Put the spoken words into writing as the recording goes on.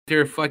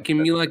after fucking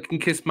Milan can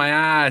kiss my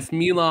ass.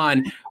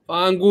 Milan,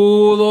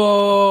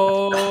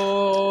 Angulo.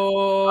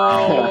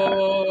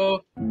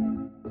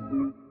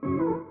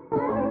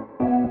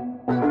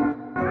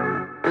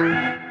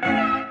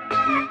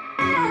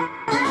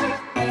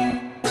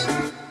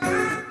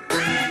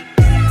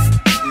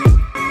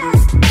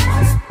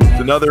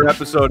 Another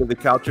episode of the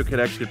Calcio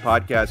Connection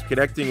podcast,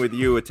 connecting with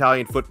you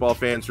Italian football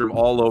fans from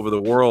all over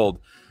the world.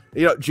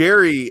 You know,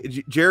 Jerry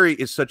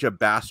is such a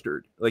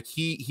bastard. Like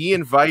he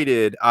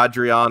invited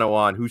Adriano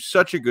on, who's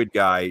such a good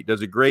guy,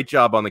 does a great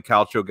job on the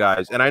Calcio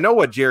guys. And I know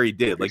what Jerry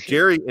did. Like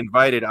Jerry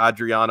invited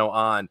Adriano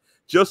on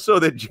just so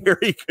that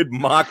Jerry could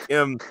mock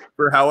him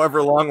for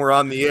however long we're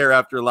on the air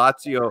after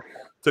Lazio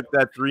took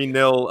that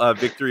 3-0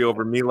 victory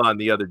over Milan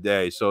the other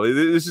day. So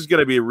this is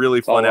going to be a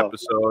really fun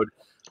episode.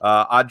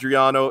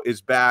 Adriano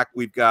is back.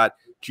 We've got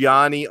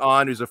Gianni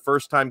on, who's a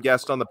first-time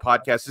guest on the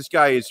podcast. This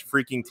guy is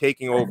freaking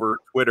taking over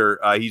Twitter.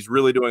 He's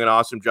really doing an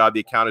awesome job.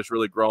 The account is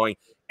really growing.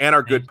 And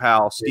our good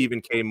pal,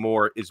 Stephen K.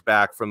 Moore, is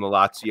back from the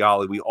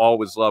Laziali. We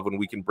always love when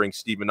we can bring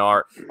Stephen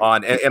R.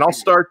 on. And I'll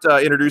start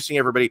introducing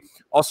everybody.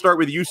 I'll start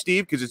with you,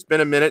 Steve, because it's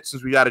been a minute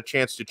since we had a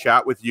chance to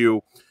chat with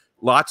you.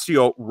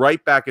 Lazio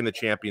right back in the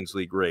Champions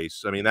League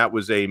race. I mean, that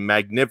was a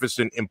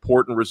magnificent,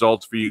 important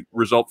result for you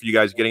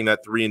guys getting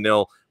that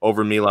 3-0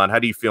 over Milan. How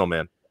do you feel,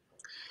 man?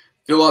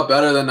 Feel a lot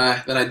better than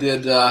I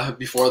did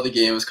before the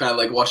game. It was kind of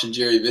like watching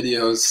Jerry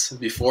videos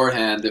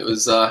beforehand. It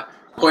was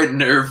quite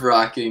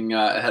nerve-wracking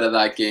ahead of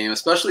that game,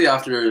 especially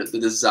after the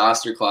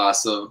disaster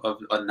class of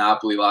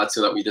Napoli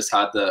Lazio that we just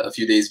had a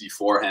few days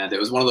beforehand. It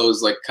was one of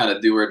those like kind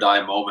of do or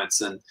die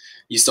moments, and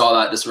you saw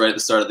that just right at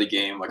the start of the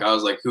game. Like I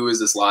was like, who is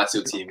this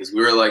Lazio team? Because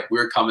we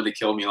were coming to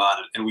kill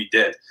Milan, and we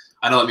did.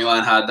 I know that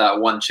Milan had that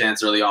one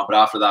chance early on, but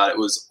after that, it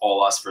was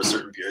all us for a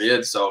certain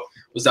period. So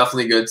it was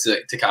definitely good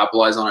to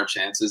capitalize on our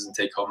chances and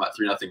take home that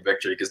 3-0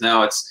 victory. Because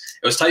now it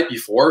was tight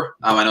before.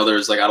 I know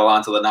there's like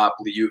Atalanta, the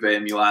Napoli, Juve,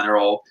 and Milan are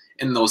all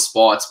in those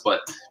spots,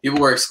 but people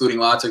were excluding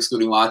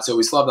Lazio.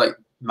 We still have that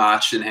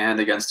match in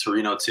hand against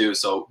Torino too.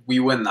 So we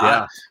win that.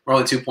 Yeah. We're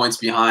only 2 points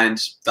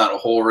behind that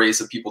whole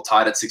race of people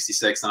tied at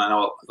 66. And I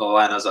know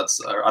Atalanta's at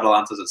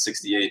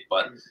 68,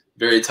 but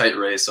very tight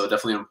race. So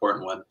definitely an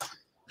important win.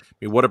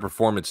 I mean, what a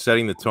performance,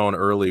 setting the tone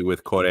early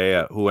with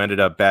Correa, who ended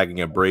up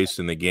bagging a brace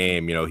in the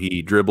game. You know,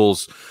 he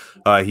dribbles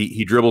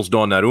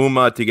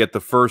Donnarumma to get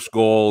the first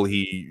goal.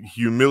 He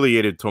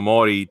humiliated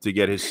Tomori to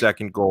get his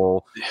second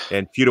goal,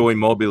 and Ciro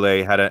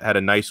Immobile had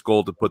a nice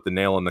goal to put the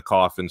nail in the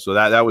coffin. So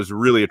that was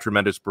really a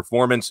tremendous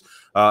performance.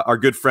 Our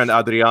good friend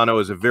Adriano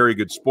is a very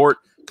good sport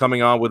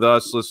coming on with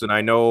us. Listen,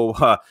 I know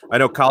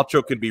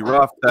Calcio can be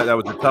rough. That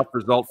was a tough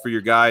result for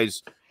your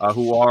guys.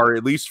 Who are,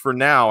 at least for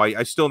now,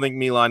 I still think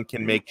Milan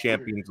can make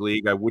Champions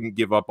League. I wouldn't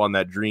give up on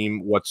that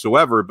dream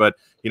whatsoever. But,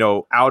 you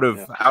know, out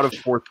of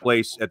fourth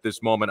place at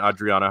this moment,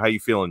 Adriano, how you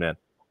feeling, man?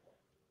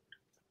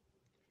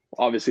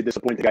 Obviously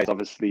disappointed, guys.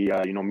 Obviously,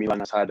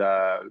 Milan has had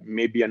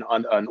maybe an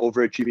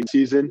overachieving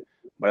season.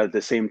 But at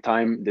the same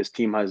time, this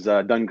team has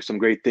done some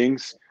great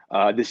things.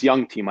 This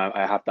young team, I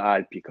have to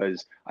add,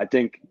 because I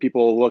think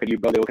people look at you,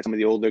 but they look at some of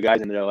the older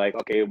guys and they're like,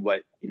 okay,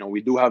 but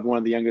we do have one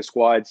of the youngest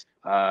squads.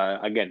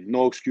 Again,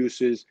 no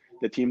excuses.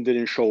 The team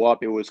didn't show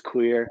up. It was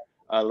clear.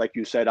 Like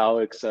you said,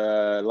 Alex,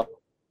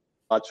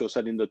 Lazio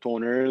setting the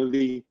tone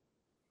early.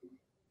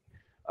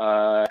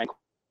 And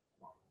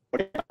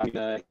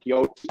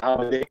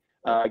Holiday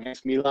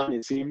against Milan,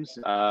 it seems.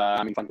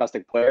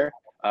 Fantastic player.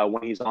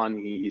 When he's on,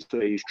 he's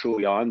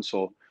truly on.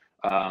 So,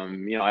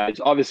 it's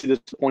obviously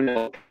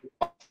disappointing.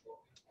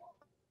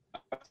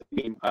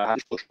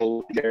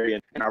 Jerry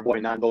and our boy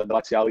Nando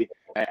Laziali,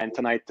 and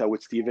tonight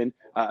with Steven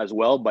as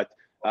well, but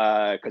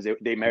because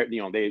they merit,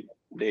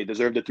 they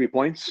deserve the 3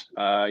 points.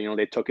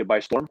 They took it by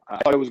storm. I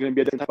thought it was going to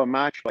be a different type of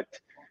match, but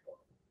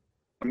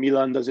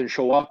Milan doesn't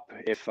show up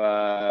if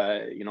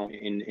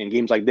in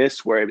games like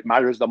this where it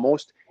matters the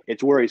most,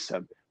 it's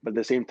worrisome. But at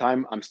the same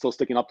time, I'm still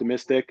sticking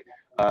optimistic.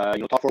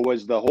 Top 4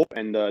 was the hope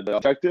and the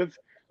objective.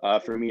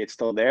 For me, it's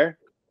still there.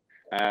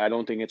 I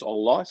don't think it's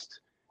all lost.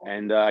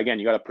 And again,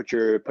 you got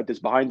to put this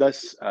behind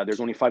us.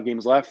 There's only 5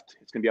 games left.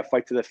 It's going to be a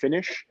fight to the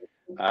finish.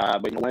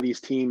 But one of these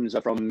teams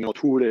from 2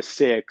 to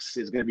 6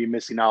 is going to be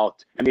missing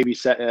out, and maybe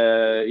 2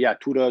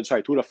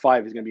 to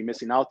 5 is going to be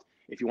missing out.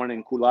 If you want to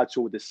include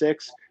Lazio with the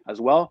 6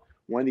 as well,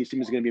 one of these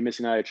teams is going to be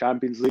missing out of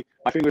Champions League.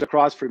 My fingers are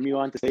crossed for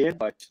Milan to stay in,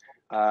 but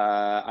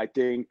I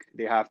think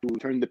they have to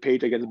turn the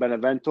page against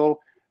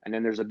Benevento, and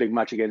then there's a big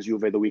match against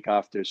Juve the week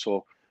after.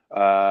 So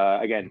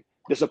again,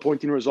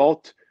 disappointing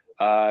result.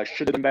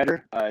 Should have been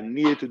better,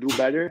 needed to do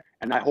better.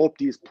 And I hope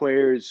these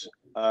players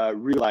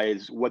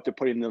realize what they're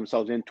putting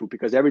themselves into,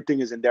 because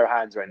everything is in their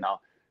hands right now.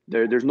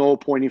 There's no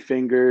pointing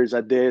fingers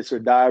at this or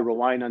that,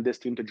 relying on this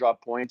team to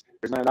drop points.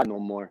 There's none of that no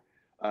more.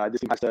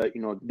 This team has to,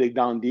 dig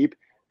down deep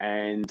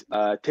and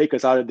take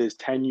us out of this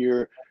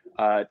 10-year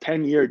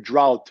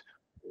drought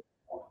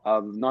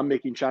of not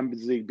making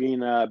Champions League,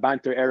 being a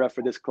banter era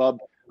for this club,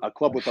 a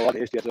club with a lot of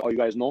history, as all you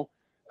guys know.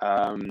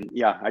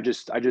 I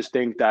just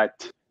think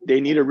that they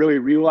need to really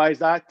realize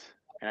that,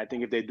 and I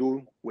think if they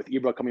do, with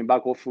Ibra coming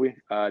back, hopefully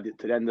to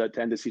end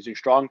the season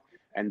strong,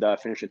 and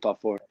finish in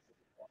top 4.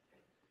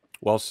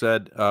 Well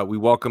said. We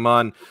welcome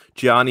on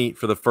Gianni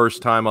for the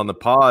first time on the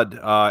pod.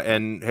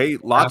 And hey,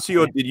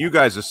 Lazio did you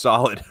guys a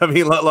solid. I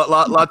mean,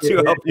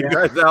 Lazio helped you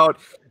guys out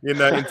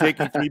in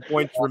taking 3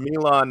 points from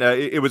Milan.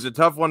 It was a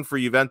tough one for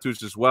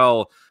Juventus as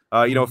well.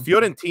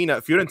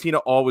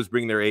 Fiorentina always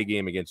bring their A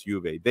game against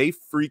Juve. They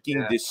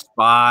freaking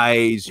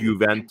despise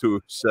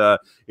Juventus.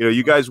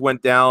 You guys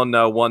went down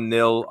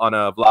 1-0 on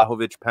a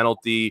Vlahovic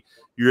penalty.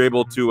 You're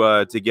able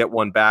to get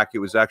one back. It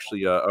was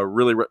actually a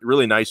really,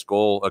 really nice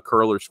goal, a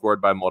curler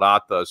scored by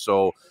Morata.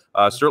 So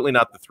certainly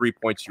not the 3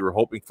 points you were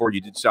hoping for.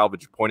 You did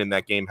salvage a point in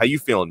that game. How you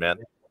feeling, man?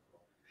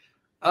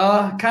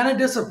 Kind of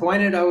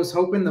disappointed. I was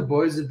hoping the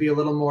boys would be a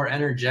little more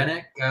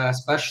energetic,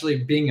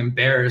 especially being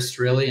embarrassed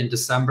really in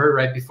December,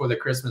 right before the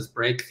Christmas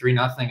break,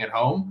 3-0 at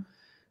home.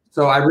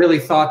 So I really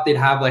thought they'd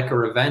have like a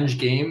revenge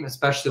game,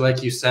 especially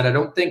like you said. I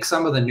don't think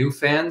some of the new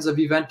fans of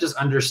Juventus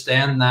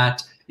understand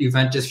that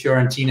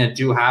Juventus-Fiorentina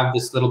do have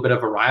this little bit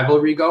of a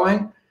rivalry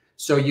going.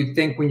 So you'd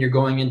think when you're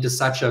going into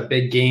such a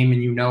big game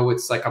and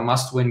it's like a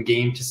must-win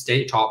game to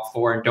stay top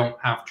 4 and don't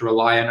have to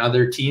rely on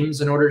other teams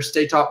in order to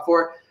stay top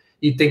 4,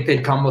 you'd think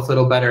they'd come with a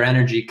little better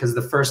energy, because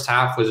the first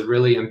half was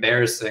really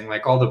embarrassing.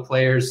 Like all the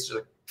players,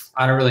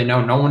 I don't really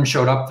know. No one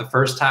showed up the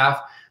first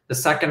half. The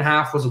second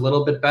half was a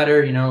little bit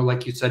better.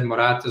 Like you said,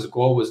 Morata's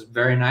goal was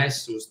very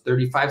nice. It was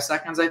 35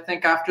 seconds, I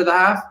think, after the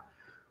half,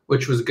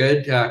 which was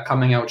good,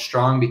 coming out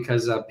strong,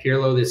 because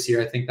Pirlo this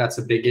year, I think that's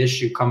a big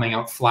issue, coming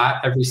out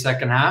flat every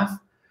second half.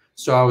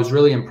 So I was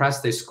really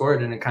impressed they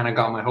scored, and it kind of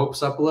got my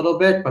hopes up a little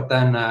bit, but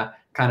then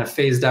kind of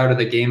phased out of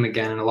the game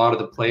again. And a lot of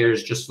the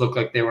players just looked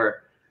like they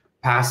were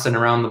passing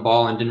around the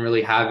ball and didn't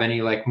really have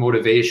any like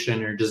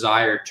motivation or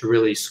desire to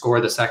really score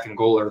the second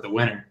goal or the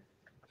winner.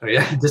 So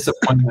yeah,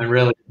 disappointment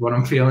really is what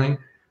I'm feeling.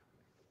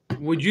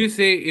 Would you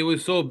say it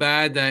was so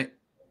bad that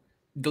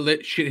De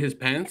Ligt shit his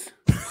pants?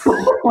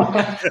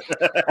 I'd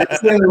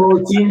say the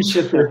whole team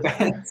shit their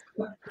pants.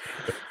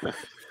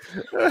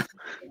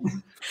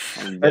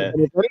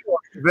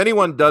 If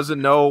anyone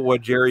doesn't know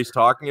what Jerry's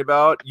talking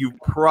about, you've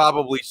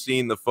probably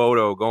seen the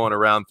photo going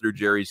around through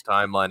Jerry's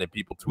timeline and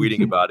people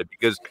tweeting about it,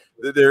 because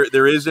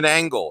there is an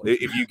angle.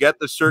 If you get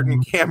the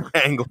certain camera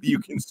angle, you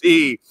can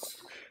see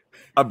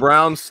a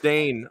brown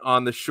stain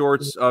on the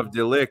shorts of De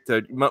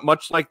Ligt,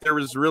 much like there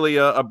was really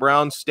a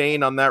brown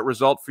stain on that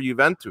result for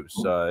Juventus.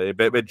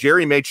 But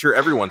Jerry made sure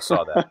everyone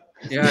saw that.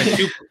 Yeah,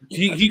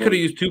 he could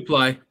have used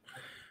 2-ply.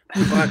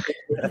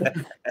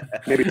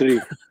 Maybe 3.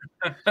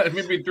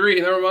 Maybe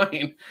 3, never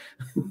mind.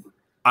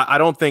 I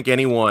don't think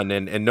anyone,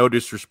 and no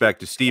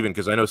disrespect to Steven,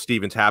 because I know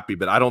Steven's happy,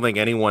 but I don't think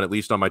anyone, at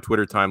least on my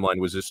Twitter timeline,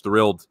 was as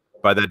thrilled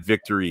by that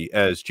victory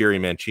as Jerry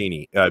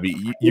Mancini.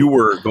 You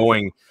were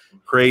going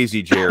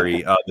crazy,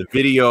 Jerry. The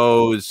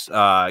videos,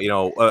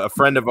 a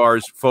friend of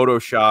ours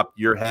photoshopped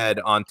your head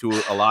onto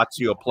a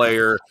Lazio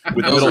player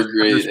with little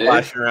fingers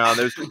splashing around.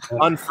 It was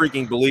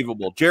unfreaking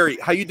believable. Jerry,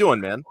 how you doing,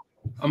 man?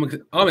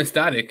 I'm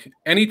ecstatic.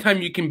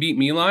 Anytime you can beat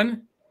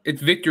Milan,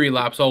 it's victory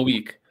laps all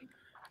week.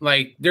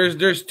 Like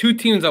there's 2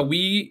 teams that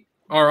we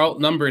are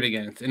outnumbered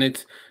against, and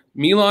it's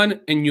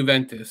Milan and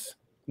Juventus.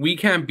 We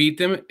can't beat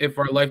them if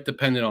our life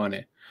depended on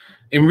it.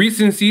 In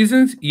recent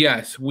seasons,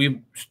 yes,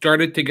 we've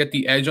started to get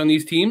the edge on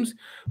these teams,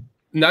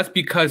 and that's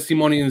because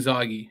Simone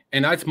Inzaghi,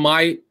 and that's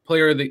my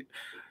player of the.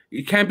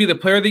 It can't be the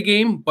player of the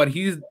game, but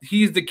he's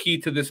the key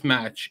to this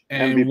match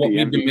and MVP, what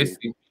we've been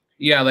missing.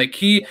 Yeah, like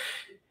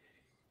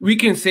we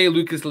can say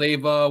Lucas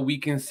Leiva, we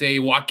can say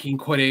Joaquin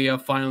Correa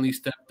finally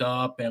stepped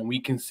up, and we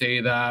can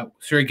say that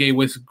Sergei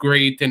was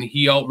great and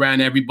he outran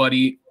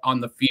everybody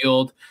on the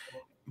field.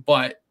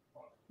 But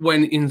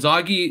when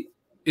Inzaghi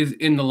is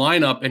in the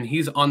lineup and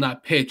he's on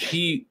that pitch,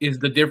 he is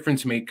the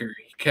difference maker,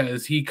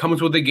 because he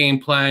comes with a game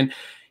plan.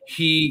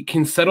 He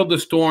can settle the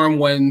storm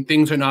when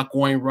things are not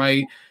going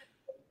right.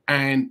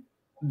 And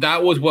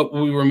that was what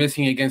we were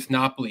missing against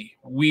Napoli.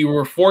 We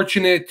were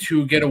fortunate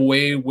to get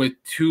away with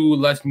 2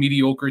 less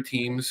mediocre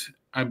teams.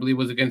 I believe it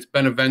was against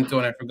Benevento,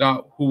 and I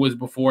forgot who was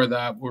before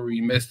that, where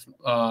we missed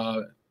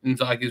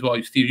Inzaghi as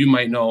well. Steve, you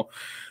might know.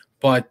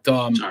 But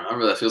I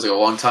remember that. Feels like a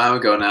long time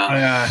ago now.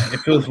 Yeah, it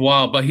feels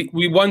wild. But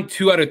we won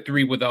 2 out of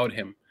 3 without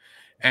him.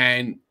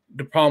 And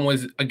the problem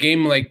was a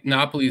game like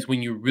Napoli is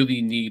when you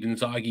really need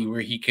Inzaghi,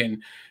 where he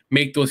can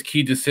make those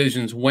key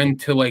decisions, when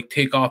to like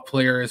take off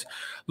players.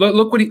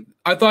 Look what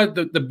I thought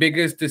the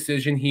biggest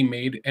decision he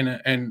made,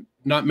 and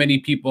not many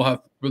people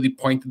have really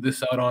pointed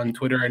this out on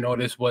Twitter, I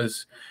noticed,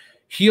 was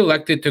he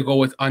elected to go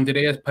with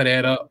Andreas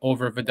Pereira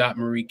over Vedat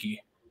Muriqi,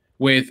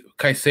 with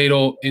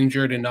Caicedo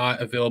injured and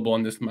not available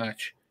in this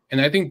match. And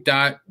I think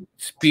that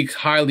speaks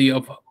highly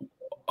of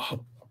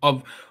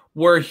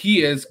where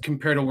he is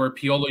compared to where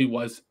Pioli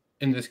was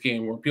in this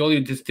game, where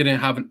Pioli just didn't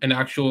have an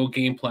actual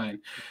game plan.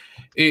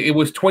 It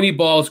was 20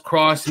 balls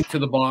crossed into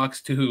the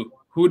box to who?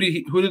 Who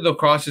did the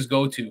crosses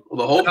go to?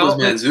 Well, the hope was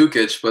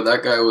Mandzukic, but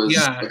that guy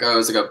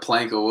was like a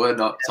plank of wood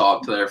up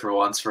top there for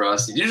once for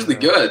us. He's usually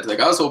good.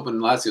 Like I was hoping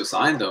Lazio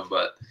signed him,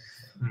 but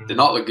did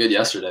not look good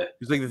yesterday.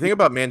 It's like the thing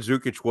about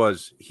Mandzukic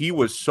was he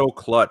was so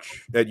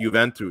clutch at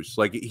Juventus.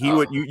 Like he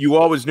would, you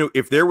always knew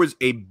if there was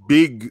a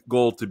big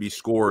goal to be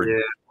scored,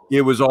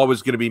 it was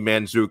always going to be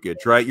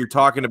Mandzukic, right? You're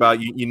talking about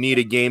you need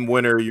a game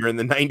winner. You're in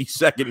the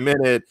 92nd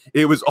minute.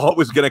 It was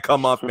always going to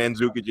come off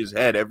Mandzukic's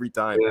head every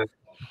time. Yeah.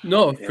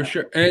 No, for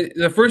sure. And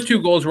the first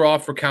 2 goals were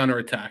off for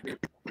counterattack.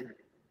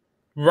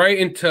 Right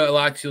into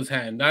Lazio's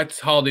hand.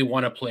 That's how they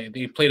want to play.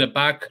 They played it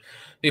back.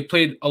 They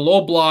played a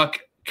low block,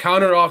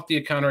 countered off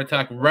the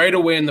counterattack right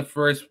away in the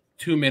first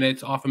 2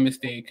 minutes off a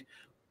mistake.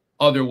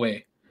 Other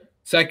way.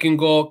 Second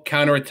goal,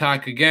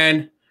 counterattack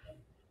again.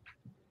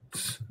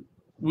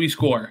 We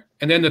score.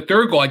 And then the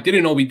third goal, I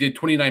didn't know we did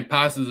 29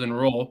 passes in a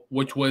row,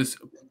 which was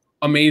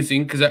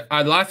amazing because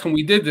last time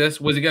we did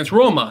this was against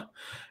Roma.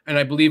 And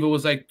I believe it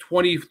was like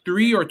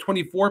 23 or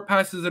 24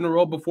 passes in a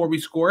row before we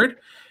scored.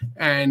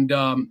 And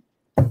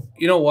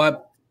you know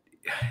what?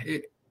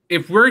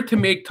 If we're to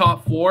make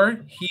top 4,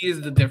 he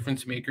is the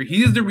difference maker.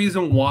 He is the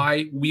reason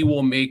why we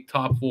will make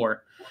top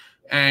 4.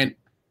 And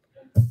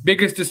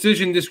biggest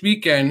decision this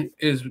weekend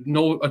is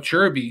no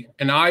Acerbi.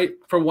 And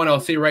for one, I'll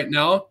say right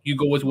now, you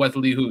go with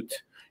Wesley Hoot.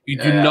 You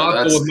do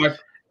not go with my.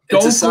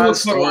 It's a sad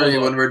story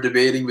when we're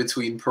debating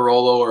between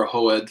Parolo or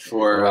Hoed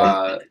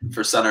for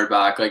center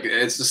back. Like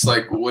it's just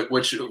like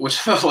which of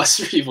the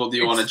lesser evil do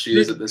you want to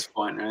choose at this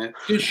point, right?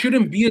 There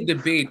shouldn't be a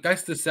debate.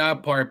 That's the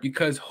sad part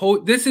because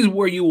this is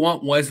where you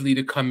want Wesley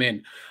to come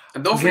in.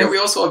 And don't forget, we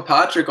also have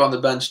Patrick on the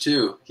bench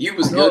too. He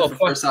was good for the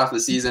first half of the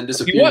season,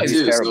 disappeared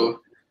too. So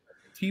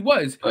he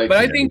was, but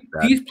I think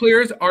these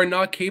players are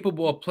not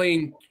capable of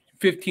playing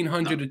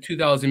 1,500 to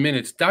 2,000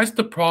 minutes. That's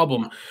the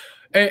problem.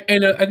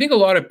 And I think a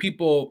lot of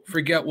people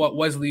forget what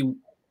Wesley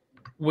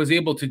was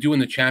able to do in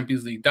the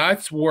Champions League.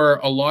 That's where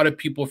a lot of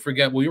people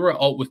forget. We were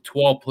out with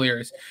 12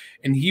 players,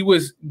 and he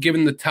was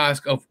given the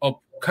task of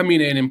coming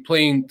in and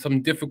playing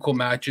some difficult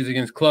matches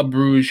against Club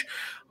Brugge,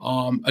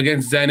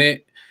 against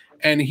Zenit,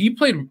 and he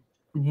played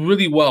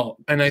really well.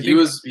 And I think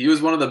he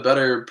was one of the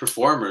better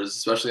performers,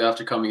 especially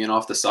after coming in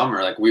off the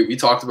summer. Like we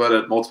talked about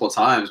it multiple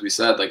times. We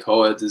said like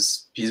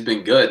he's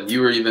been good.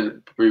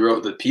 And we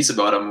wrote the piece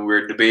about him. We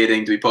were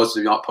debating, do we post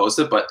it, do we not post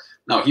it? But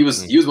no, he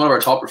was one of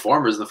our top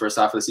performers in the first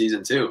half of the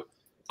season too.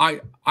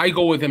 I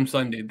go with him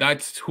Sunday.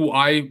 That's who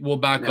I will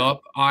back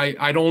up.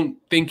 I don't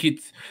think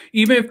it's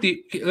even if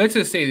let's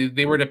just say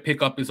they were to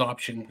pick up his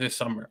option this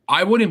summer.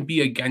 I wouldn't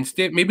be against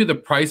it. Maybe the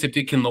price, if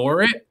they can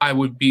lower it, I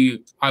would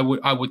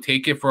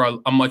take it for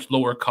a much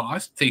lower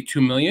cost, say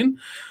 $2 million.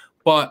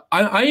 But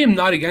I am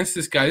not against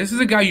this guy. This is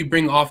a guy you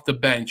bring off the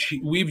bench.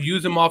 We've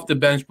used him off the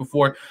bench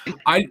before.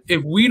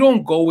 If we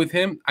don't go with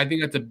him, I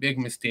think that's a big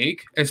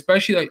mistake,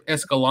 especially like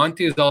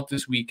Escalante is out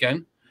this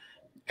weekend,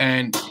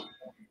 and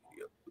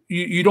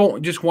you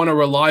don't just want to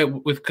rely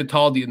with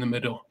Cataldi in the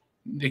middle.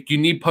 Like you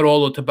need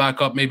Parolo to back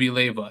up maybe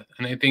Leyva.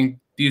 And I think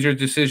these are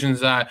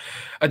decisions that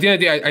at the end of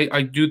the day,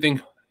 I do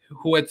think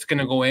Huet's going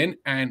to go in.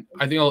 And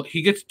I think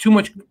he gets too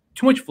much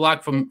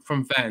flack from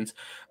fans.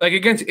 Like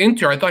against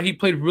Inter, I thought he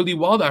played really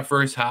well that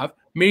first half.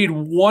 Made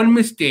one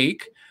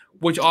mistake,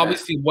 which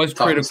obviously was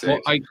critical.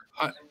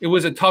 It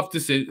was a tough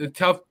decision, a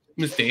tough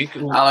mistake.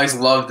 Alex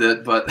loved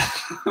it, but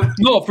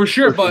no, for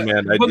sure. But,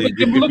 man,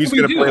 if he's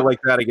going to play like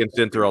that against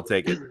Inter, I'll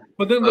take it.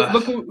 But then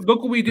look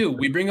what we do.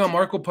 We bring on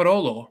Marco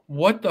Parolo.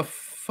 What the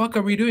fuck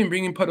are we doing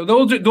bringing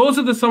Parolo? Those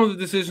are some of the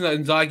decisions that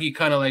Inzaghi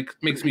kind of like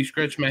makes me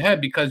scratch my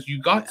head because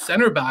you got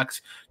center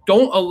backs.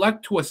 Don't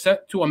elect to a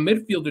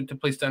midfielder to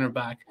play center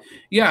back.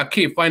 Yeah,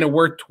 okay, fine, it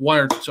worked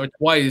once or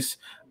twice,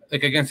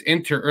 like against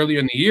Inter earlier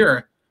in the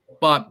year,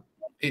 but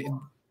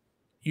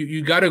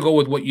you got to go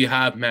with what you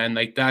have, man.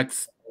 Like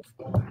that's.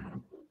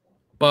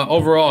 But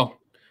overall,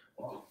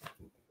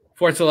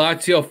 Forza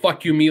Lazio,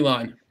 fuck you,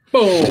 Milan.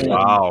 Boom!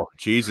 Wow,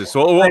 Jesus.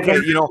 So okay,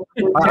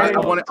 I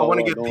want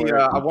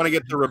to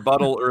get the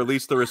rebuttal or at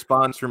least the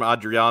response from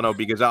Adriano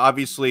because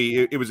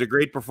obviously it was a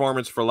great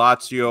performance for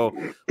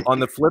Lazio. On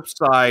the flip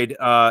side,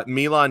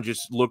 Milan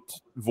just looked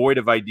void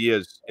of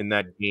ideas in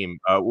that game.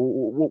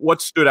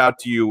 What stood out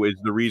to you as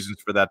the reasons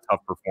for that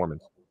tough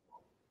performance?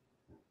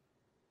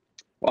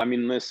 Well, I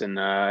mean, listen.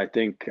 I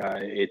think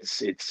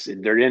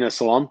they're in a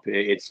slump.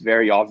 It's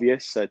very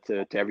obvious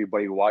to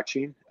everybody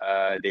watching.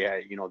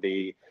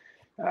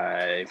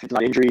 If it's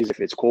not injuries, if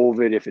it's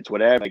COVID, if it's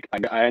whatever, like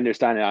I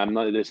understand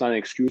it. There's not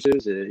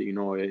excuses.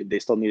 They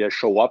still need to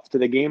show up to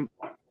the game,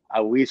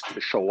 at least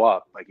to show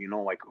up. Like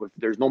if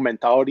there's no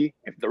mentality,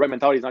 if the right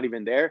mentality is not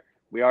even there,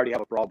 we already have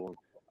a problem.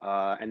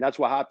 And that's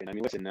what happened. I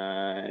mean, listen,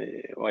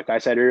 like I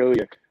said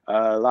earlier,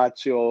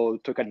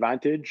 Lazio took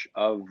advantage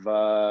of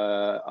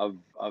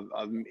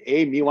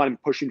Milan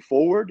pushing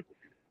forward,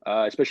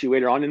 especially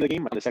later on in the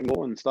game, on the second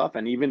goal and stuff,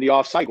 and even the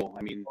offside goal.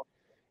 I mean,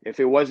 if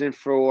it wasn't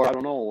for, I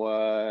don't know,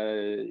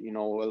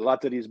 a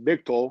lot of these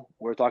big toll,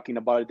 we're talking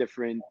about a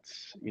different,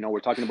 we're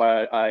talking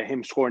about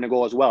him scoring a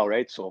goal as well,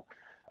 right? So,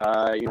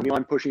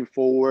 Milan pushing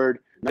forward,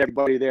 not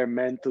everybody there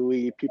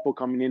mentally, people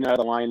coming in and out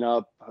of the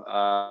lineup.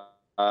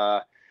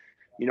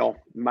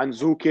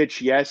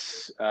 Mandzukic,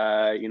 yes.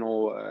 I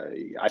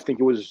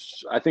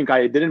think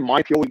I didn't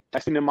mind Pioli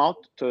testing him out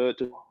to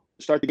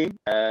start the game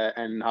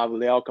and have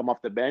Leao come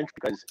off the bench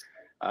because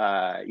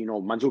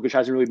Mandzukic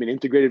hasn't really been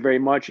integrated very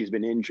much. He's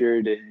been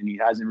injured and he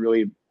hasn't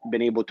really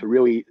been able to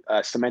really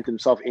cement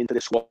himself into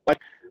the squad.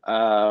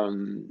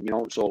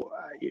 So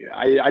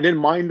I didn't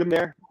mind them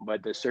there,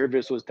 but the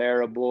service was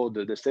terrible.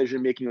 The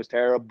decision making was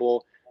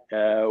terrible.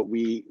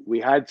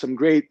 We had some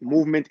great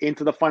movement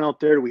into the final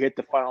third. We hit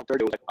the final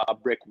third. It was like a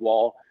brick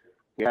wall.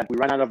 We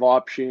ran out of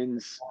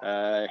options.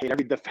 Hit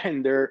every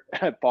defender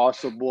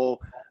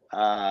possible.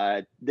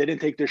 Didn't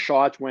take the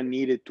shots when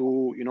needed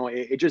to.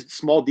 It just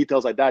small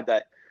details like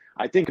that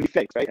I think can be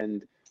fixed, right?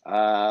 And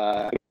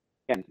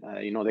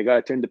they got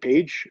to turn the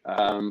page.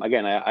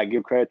 Again, I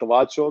give credit to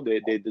Lazio.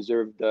 They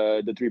deserve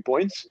the 3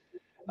 points.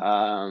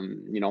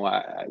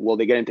 Will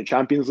they get into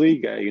Champions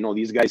League?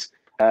 These guys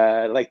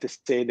like to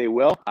say they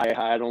will.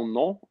 I don't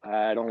know.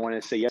 I don't want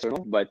to say yes or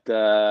no, but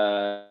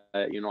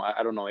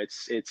I don't know.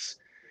 It's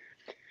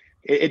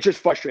just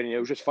frustrating. It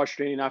was just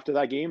frustrating after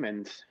that game,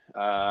 and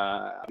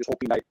I'm just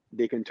hoping that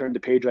they can turn the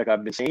page, like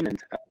I've been saying,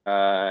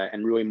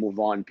 and really move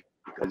on,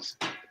 because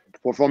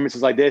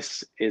performances like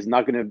this is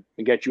not going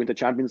to get you into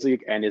Champions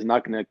League and is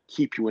not going to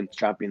keep you in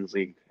Champions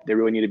League. They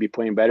really need to be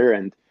playing better,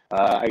 and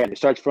again, it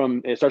starts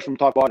from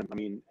top bottom. I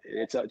mean,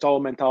 it's all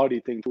a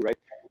mentality thing too, right?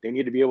 They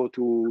need to be able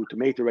to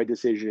make the right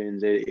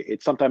decisions.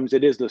 Sometimes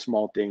it is the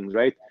small things,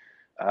 right?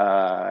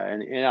 I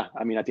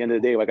mean, at the end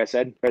of the day, like I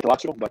said, very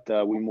Lazio,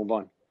 but we move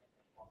on.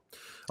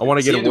 I want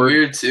to get a word.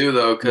 Weird too,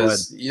 though,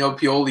 because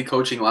Pioli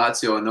coaching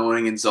Lazio and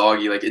knowing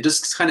Inzaghi, like it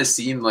just kind of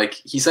seemed like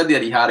he said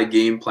that he had a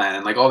game plan,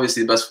 and like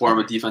obviously the best form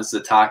of defense is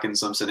attack in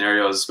some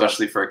scenarios,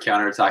 especially for a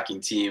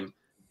counter-attacking team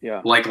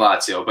like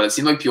Lazio. But it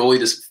seemed like Pioli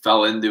just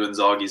fell into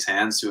Inzaghi's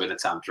hands to an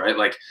attempt, right?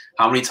 Like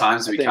how many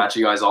times did we catch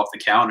you guys off the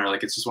counter?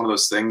 Like it's just one of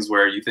those things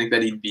where you think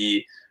that he'd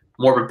be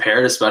more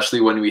prepared,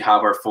 especially when we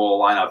have our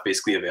full lineup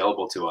basically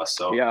available to us.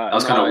 So that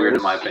was kind of weird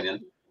in my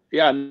opinion.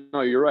 Yeah,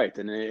 no, you're right,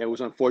 and it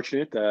was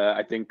unfortunate.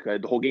 I think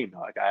the whole game,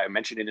 like I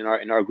mentioned it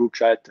in our group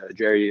chat,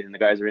 Jerry and the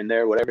guys are in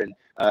there, whatever. And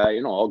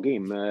all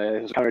game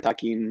it was a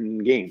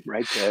counterattacking game,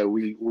 right?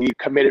 We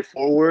committed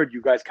forward,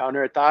 you guys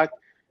counterattack,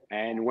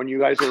 and when you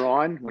guys are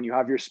on, when you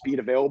have your speed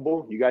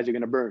available, you guys are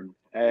gonna burn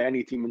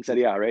any team in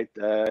Serie A, right?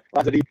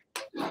 Lazzari,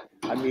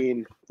 I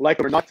mean, like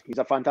him or not, he's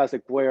a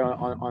fantastic player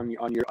on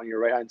your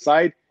right hand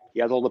side.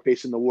 He has all the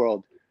pace in the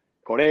world.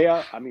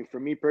 Correa, I mean, for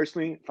me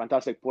personally,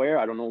 fantastic player.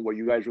 I don't know what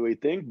you guys really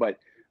think, but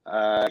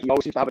he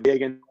always seems to have a day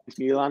against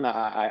Milan.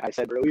 I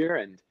said earlier,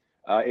 and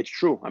it's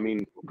true. I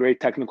mean,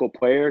 great technical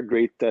player,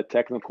 great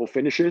technical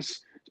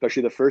finishes,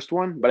 especially the first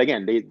one. But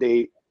again,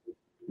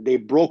 they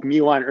broke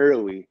Milan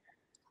early,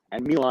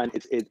 and Milan,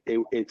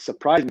 it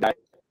surprised me that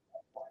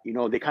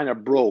they kind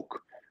of broke.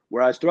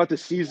 Whereas throughout the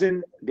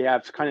season, they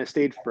have kind of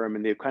stayed firm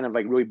and they've kind of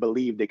like really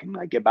believed they can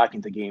like get back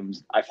into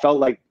games. I felt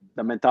like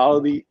the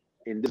mentality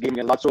in this game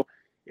against Lazio,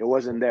 it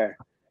wasn't there.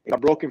 It got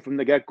broken from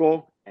the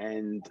get-go,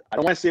 and I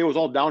don't want to say it was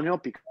all downhill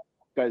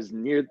because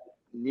near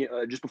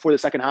just before the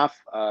second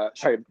half,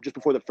 just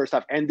before the first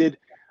half ended,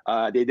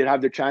 they did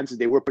have their chances.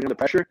 They were putting the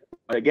pressure,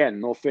 but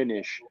again, no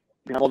finish.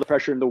 You have all the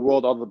pressure in the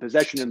world, all the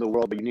possession in the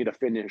world, but you need a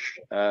finish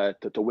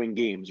to win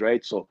games,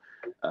 right? So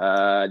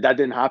that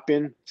didn't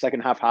happen.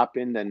 Second half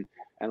happened, and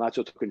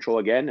Lazio took control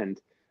again,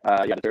 and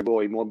the third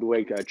goal,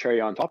 Immobile,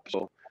 cherry on top.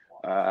 So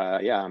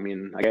I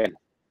mean, again.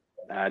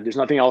 There's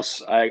nothing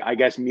else I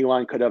guess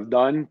Milan could have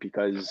done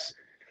because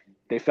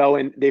they fell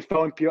in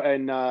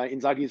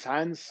Inzaghi's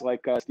hands, like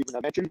Stephen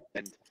had mentioned,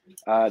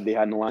 and they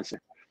had no answer.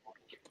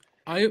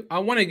 I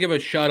want to give a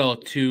shout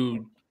out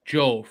to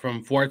Joe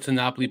from Forza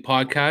Napoli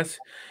podcast,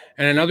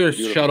 and another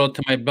shout out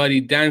to my buddy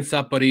Dan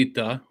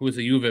Saporita, who is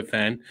a Juve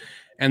fan.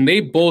 And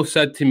they both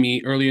said to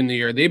me earlier in the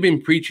year, they've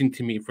been preaching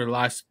to me for the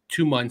last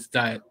 2 months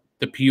that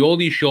the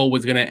Pioli show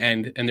was going to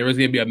end and there was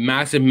going to be a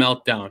massive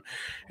meltdown,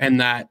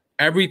 and that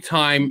every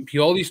time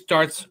Pioli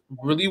starts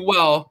really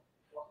well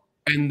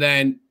and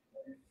then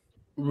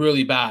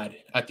really bad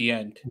at the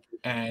end.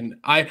 And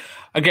I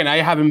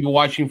haven't been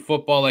watching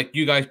football like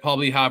you guys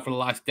probably have for the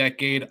last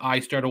decade. I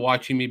started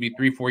watching maybe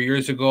 3-4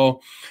 years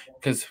ago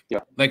because,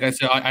 like I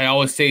said, I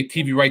always say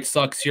TV rights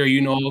sucks here.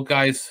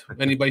 Guys,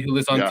 anybody who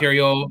lives in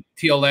Ontario,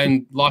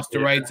 TLN lost the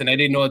rights, and I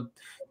didn't know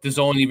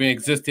DAZN even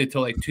existed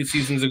till like 2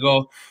 seasons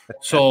ago.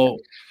 So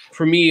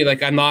for me,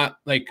 like I'm not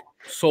like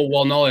so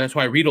well knowledge. That's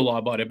why I read a lot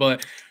about it.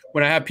 But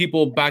when I have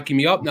people backing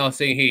me up now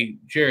saying, hey,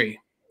 Jerry,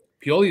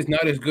 Pioli is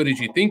not as good as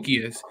you think he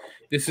is.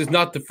 This is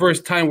not the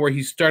first time where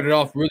he started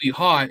off really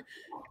hot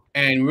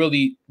and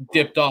really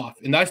dipped off.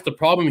 And that's the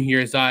problem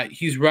here is that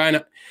he's run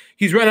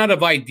out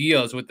of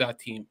ideas with that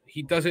team.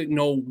 He doesn't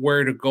know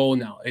where to go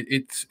now.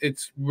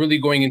 It's really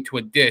going into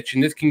a ditch.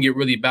 And this can get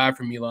really bad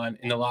for Milan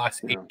in the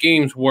last 8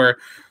 games where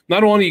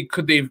not only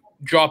could they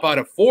drop out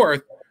of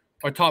 4th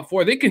or top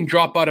 4, they can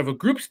drop out of a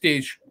group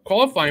stage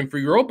qualifying for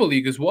Europa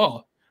League as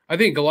well. I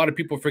think a lot of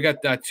people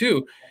forget that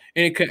too.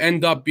 And it could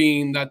end up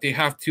being that they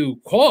have to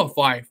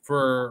qualify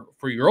for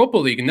Europa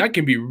League, and that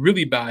can be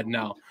really bad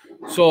now.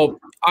 So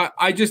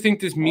I just think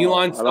this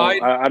Milan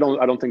side. I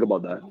don't think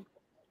about that.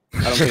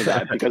 I don't think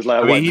that because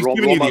I mean, he's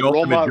giving you the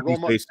ultimate Roma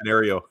doomsday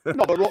scenario.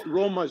 no, but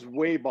Roma's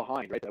way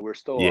behind, right? We're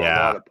still a Yeah.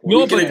 lot of points. We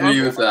No, can but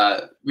agree with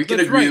that. We can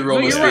That's agree right.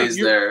 Roma No, you're right.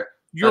 stays there.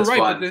 You're That's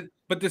right, fine.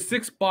 but the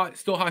sixth spot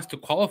still has to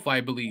qualify,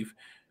 I believe.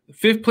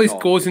 Fifth place No,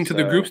 goes into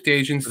the group it's,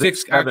 stage, and I think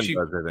sixth seven actually.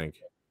 does, I think.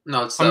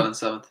 No, it's I'm-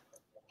 seventh.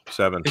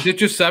 7. Is it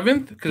just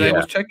seventh? Because I Yeah.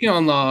 was checking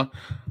on the.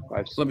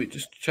 I've- Let me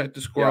just check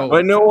the score.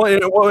 But no,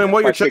 and while you're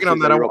 5-6 checking on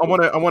is that, the I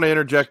Europa. want to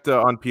interject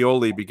on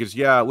Pioli because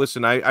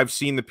listen, I've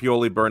seen the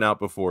Pioli burnout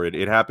before.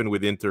 It happened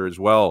with Inter as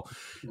well,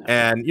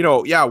 and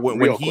when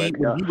Real he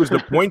quick,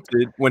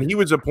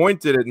 was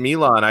appointed at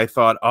Milan, I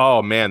thought,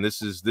 oh man,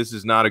 this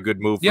is not a good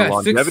move for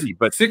longevity.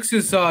 But six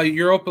is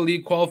Europa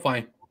League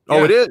qualifying.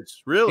 it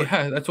is really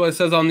Yeah, that's what it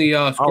says on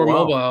the Score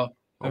wow. Mobile.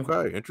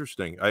 okay.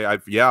 Interesting.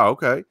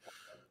 Okay.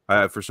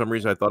 For some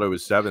reason, I thought it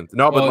was 7th.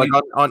 No, but Well, like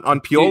on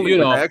Pioli, you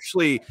know.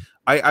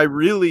 I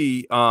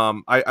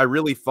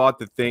really thought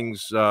that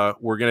things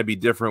were going to be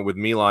different with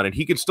Milan, and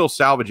he could still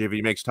salvage it if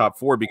he makes top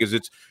 4 because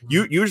it's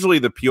usually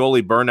the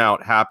Pioli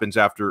burnout happens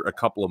after a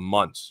couple of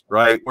months,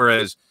 right?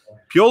 Whereas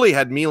Pioli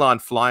had Milan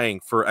flying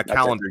for a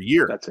calendar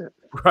year. That's it.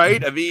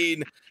 Right? I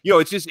mean,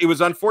 it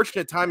was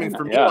unfortunate timing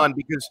for Milan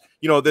because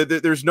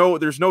there's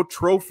no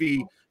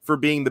trophy for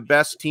being the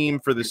best team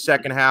for the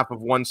second half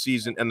of one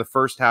season and the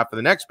first half of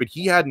the next, but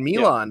he had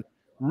Milan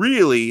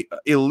really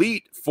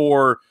elite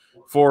for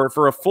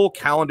a full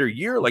calendar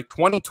year. Like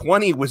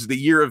 2020 was the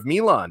year of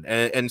Milan,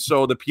 and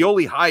so the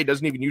Pioli high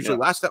doesn't even usually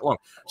last that long.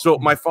 So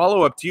my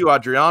follow-up to you,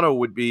 Adriano,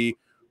 would be,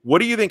 what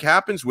do you think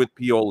happens with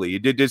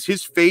Pioli? Does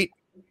his fate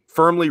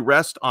firmly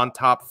rest on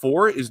top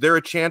 4? Is there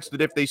a chance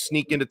that if they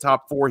sneak into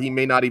top 4, he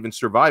may not even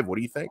survive? What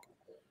do you think?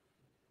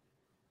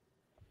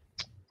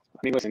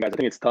 I mean, listen, guys, I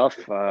think it's tough.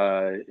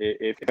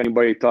 If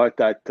anybody thought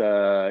that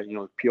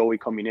Pioli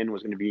coming in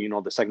was going to be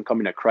the second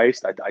coming of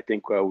Christ, I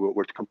think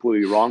we're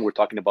completely wrong. We're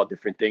talking about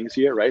different things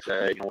here, right?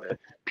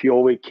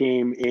 Pioli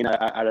came in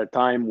at a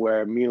time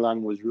where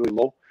Milan was really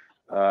low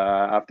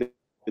after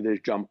this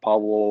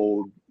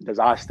Gianpaolo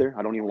disaster.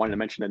 I don't even want to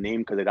mention the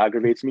name because it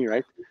aggravates me,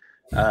 right?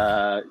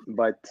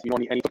 But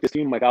and he took this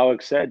team, like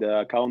Alex said,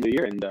 calendar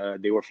year,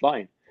 and they were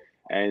flying,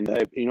 and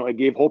it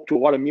gave hope to a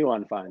lot of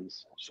Milan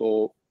fans.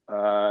 So.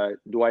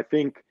 Do I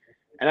think,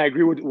 and I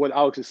agree with what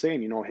Alex is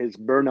saying, his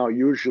burnout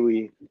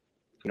usually,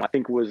 I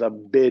think was a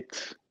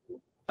bit,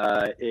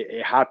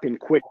 it happened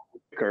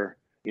quicker,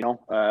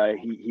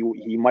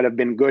 he might have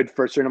been good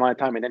for a certain amount of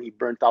time and then he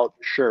burnt out.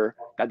 Sure.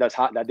 That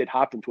did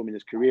happen to him in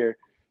his career.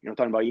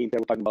 Talking about Inter,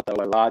 we're talking about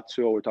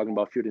Lazio, we're talking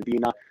about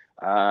Fiorentina,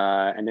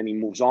 and then he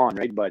moves on,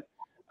 right? But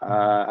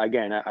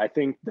again, I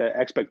think the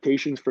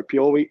expectations for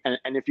Pioli,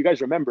 and if you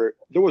guys remember,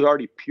 there was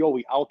already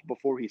Pioli out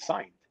before he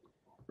signed.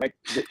 Right,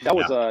 that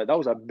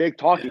was a big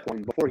talking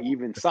point before he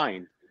even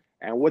signed.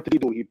 And what did he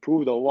do? He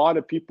proved a lot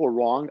of people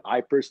wrong.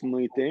 I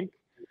personally think.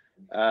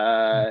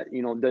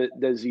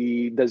 Does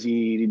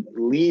he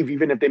leave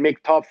even if they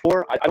make top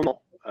 4? I don't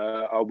know.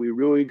 Are we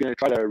really going to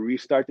try to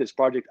restart this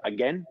project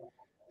again?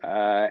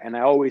 And I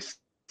always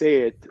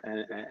say it,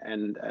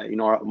 and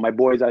my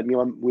boys at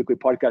Milan Weekly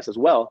Podcast as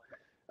well.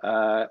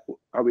 Are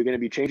we going to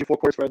be changing 4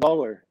 quarters for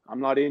 $1? I'm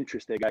not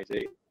interested, guys.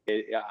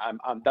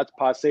 That's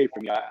passe for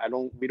me.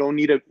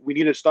 We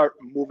need to start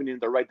moving in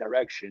the right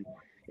direction.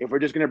 If we're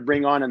just going to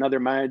bring on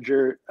another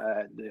manager,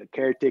 the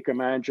caretaker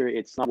manager,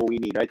 it's not what we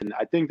need, right? And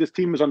I think this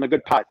team is on a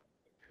good path.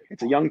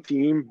 It's a young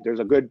team. There's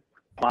a good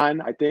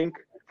plan, I think,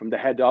 from the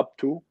head up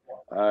too.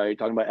 You're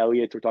talking about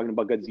Elliott. We're talking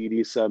about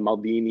Gazidis,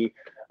 Maldini,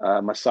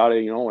 Masada,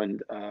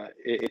 and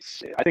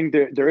I think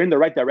they're in the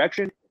right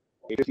direction.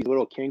 It's just these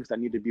little kinks that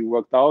need to be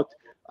worked out.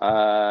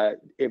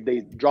 If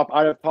they drop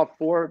out of top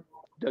 4,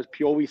 does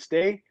Pioli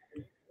stay?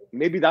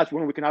 Maybe that's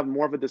when we can have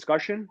more of a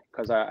discussion,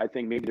 because I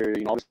think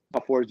maybe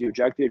top 4 is the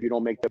objective. You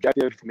don't make the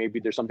objective, maybe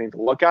there's something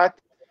to look at.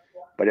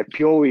 But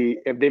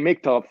if they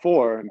make top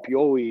 4 and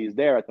Pioli is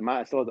there at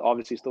the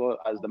still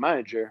as the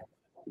manager,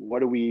 why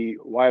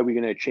are we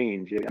going to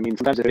change? I mean,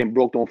 sometimes if it ain't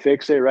broke, don't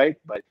fix it, right?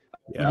 But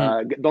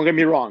don't get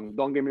me wrong.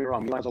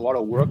 Milan has a lot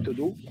of work to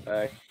do.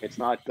 It's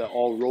not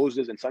all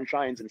roses and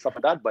sunshines and stuff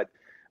like that. But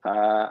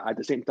at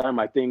the same time,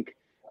 I think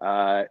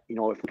if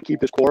we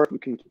keep this core, if we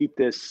can keep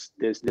this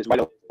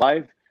right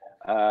alive,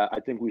 I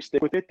think we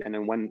stick with it. And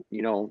then when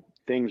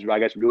things, I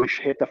guess, really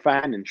hit the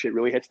fan and shit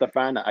really hits the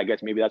fan, I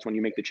guess maybe that's when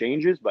you make the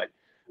changes. But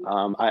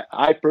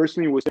I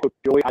personally would stick with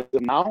Pioli as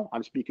of now.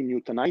 I'm speaking to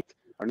you tonight.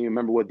 I don't even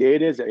remember what day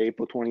it is.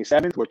 April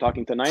 27th. We're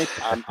talking tonight.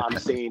 I'm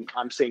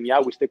saying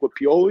yeah, we stick with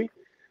Pioli.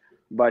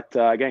 But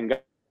again,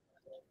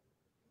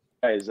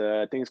 guys,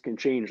 things can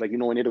change. Like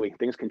in Italy,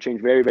 things can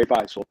change very, very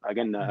fast. So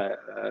again,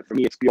 for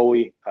me, it's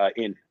Pioli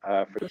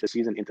for the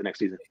season into next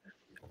season.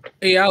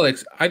 Hey,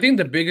 Alex, I think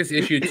the biggest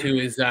issue too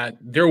is that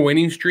their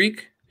winning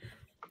streak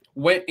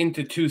went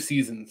into 2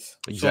 seasons.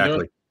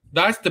 Exactly. So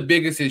that's the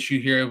biggest issue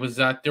here, was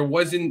that there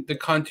wasn't the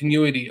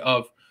continuity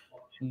of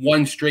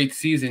one straight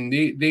season.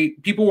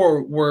 People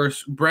were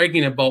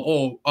bragging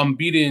about,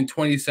 unbeaten in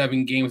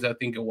 27 games, I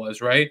think it was,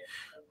 right?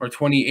 Or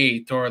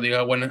 28, or they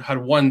had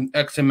won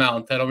X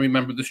amount. I don't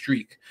remember the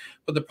streak.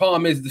 But the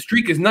problem is the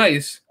streak is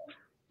nice,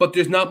 but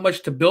there's not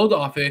much to build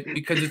off it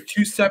because it's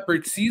 2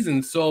 separate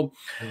seasons. So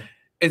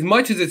as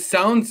much as it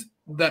sounds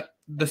that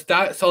the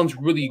stat sounds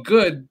really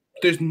good,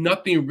 there's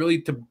nothing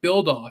really to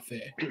build off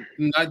it.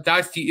 And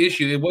that's the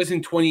issue. It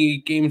wasn't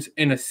 28 games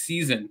in a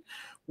season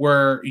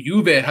where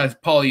Juve has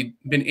probably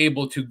been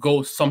able to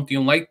go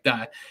something like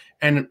that.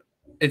 And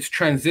it's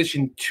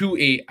transitioned to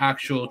a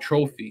actual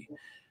trophy.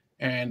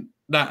 And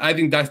that, I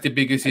think that's the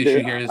biggest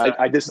issue here.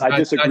 I disagree.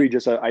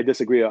 I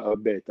disagree a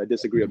bit. I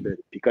disagree a bit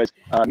because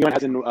Milan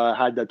hasn't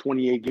had the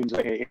 28 games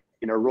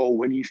in a row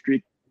winning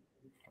streak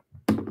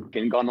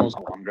in God knows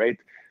how long, right?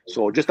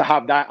 So just to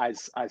have that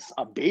as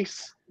a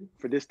base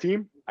for this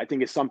team, I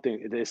think it's something.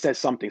 It says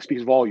something,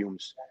 speaks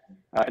volumes.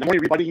 And I'm only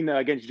rebutting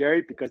against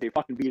Jerry because they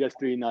fucking beat us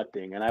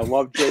 3-0, and I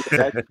love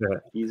Jerry.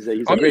 He's a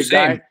great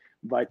guy,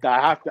 but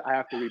I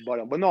have to rebut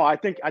him. But no, I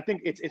think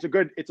it's a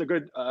good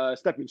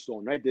stepping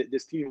stone, right?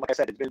 This team, like I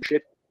said, it's been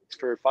shit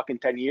for fucking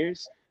 10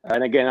 years.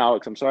 And again,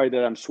 Alex, I'm sorry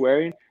that I'm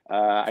swearing.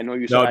 I know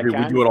you said I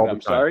can't. We do it all the I'm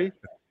time. sorry.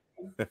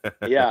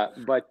 Yeah,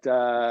 but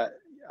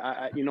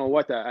you know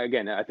what?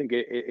 Again, I think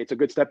it's a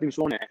good stepping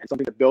stone and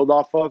something to build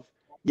off of.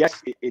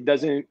 Yes, it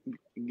doesn't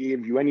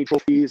give you any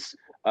trophies.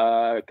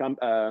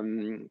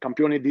 Campione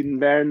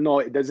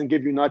d'Inverno, it doesn't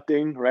give you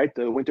nothing, right?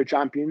 The winter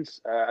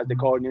champions, as they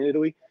call it in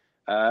Italy.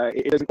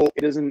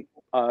 It doesn't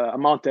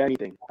amount to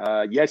anything.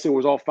 Yes, it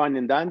was all fun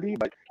and dandy,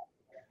 but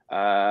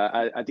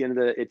at the end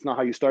of it's not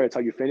how you start, it's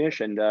how you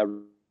finish. And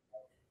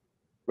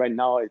right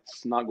now,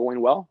 it's not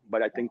going well.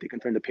 But I think they can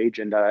turn the page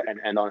and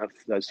end on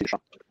the season.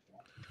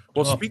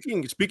 Well,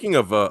 speaking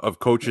of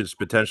coaches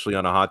potentially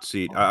on a hot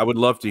seat, I would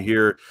love to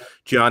hear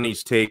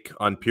Gianni's take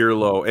on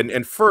Pirlo.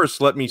 And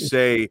first, let me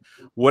say,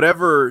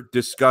 whatever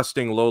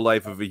disgusting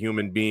lowlife of a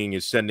human being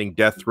is sending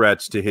death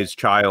threats to his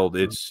child,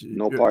 it's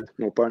no part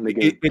in the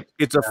game.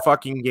 It's a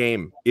fucking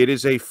game. It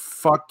is a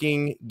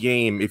fucking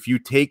game. If you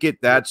take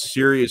it that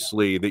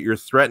seriously, that you're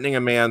threatening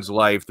a man's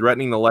life,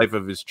 threatening the life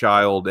of his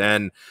child,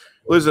 and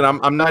listen,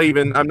 I'm not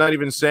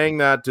even saying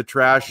that to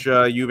trash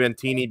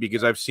Juventini,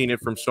 because I've seen it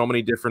from so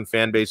many different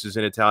fan bases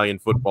in Italian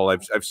football.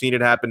 I've seen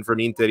it happen from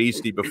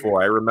Interisti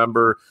before. I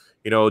remember,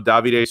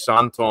 Davide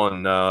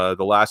Santon,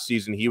 the last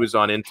season he was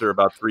on Inter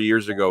about 3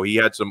 years ago. He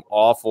had some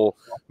awful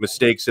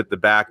mistakes at the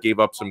back, gave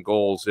up some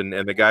goals, and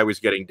the guy was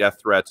getting death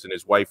threats, and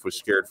his wife was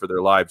scared for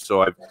their lives.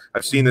 So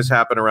I've seen this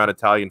happen around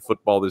Italian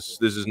football. This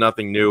is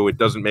nothing new. It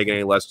doesn't make it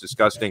any less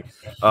disgusting.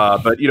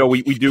 But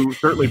we do,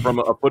 certainly from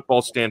a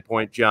football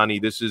standpoint, Gianni,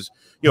 this is,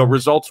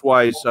 results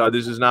wise,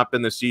 this has not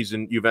been the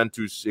season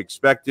Juventus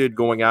expected,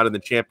 going out in the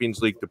Champions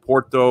League to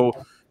Porto.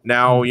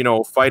 Now,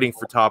 fighting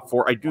for top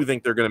 4. I do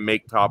think they're going to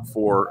make top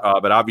 4,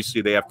 but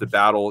obviously they have to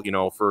battle,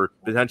 for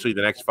potentially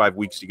the next 5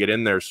 weeks to get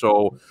in there.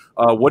 So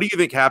what do you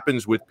think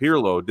happens with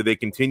Pirlo? Do they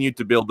continue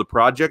to build the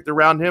project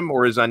around him,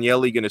 or is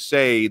Agnelli going to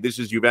say, this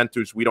is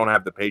Juventus, we don't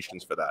have the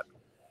patience for that?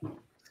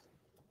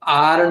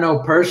 I don't know.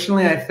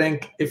 Personally, I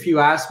think if you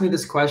asked me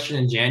this question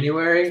in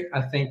January,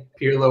 I think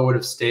Pirlo would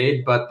have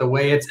stayed. But the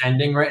way it's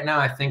ending right now,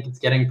 I think it's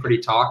getting pretty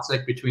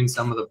toxic between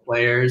some of the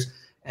players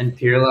and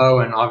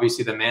Pirlo, and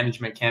obviously the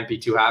management can't be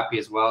too happy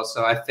as well.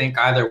 So I think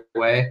either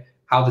way,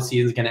 how the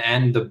season's going to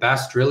end, the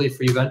best really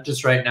for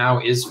Juventus right now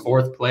is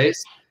 4th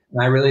place.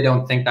 And I really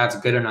don't think that's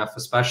good enough,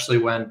 especially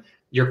when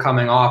you're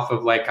coming off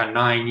of like a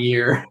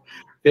 9-year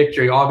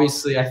victory.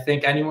 Obviously, I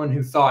think anyone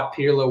who thought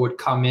Pirlo would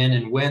come in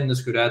and win the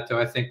Scudetto,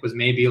 I think was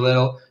maybe a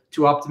little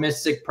too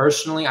optimistic.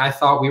 Personally, I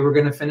thought we were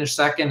going to finish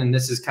 2nd, and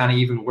this is kind of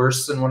even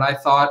worse than what I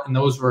thought. And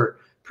those were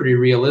pretty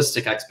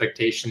realistic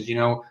expectations.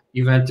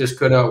 Juventus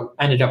could have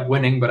ended up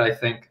winning, but I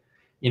think,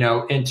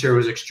 Inter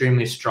was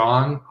extremely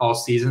strong all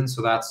season.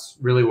 So that's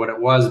really what it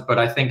was. But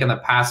I think in the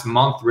past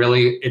month,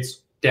 really,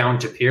 it's down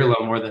to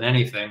Pirlo more than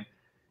anything.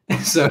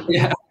 So,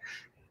 yeah,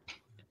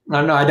 I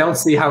don't know. I don't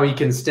see how he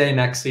can stay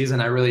next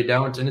season. I really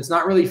don't. And it's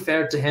not really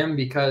fair to him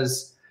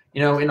because,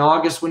 in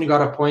August when he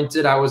got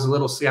appointed, I was a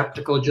little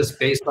skeptical just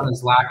based on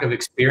his lack of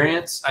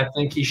experience. I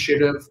think he should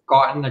have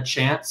gotten a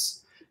chance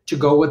to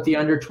go with the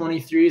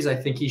under-23s. I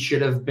think he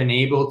should have been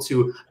able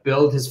to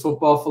build his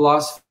football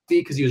philosophy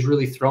because he was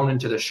really thrown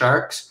into the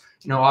Sharks.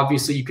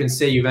 Obviously you can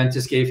say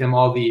Juventus gave him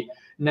all the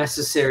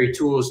necessary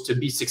tools to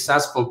be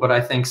successful, but I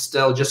think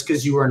still just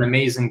because you were an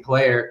amazing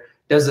player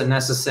doesn't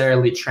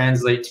necessarily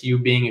translate to you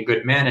being a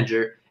good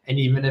manager. And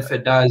even if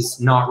it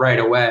does, not right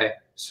away.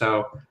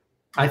 So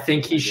I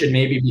think he should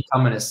maybe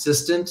become an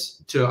assistant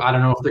to, I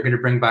don't know if they're going to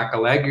bring back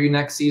Allegri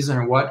next season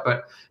or what,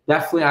 but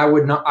definitely I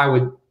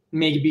would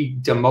maybe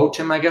demote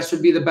him, I guess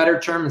would be the better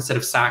term, instead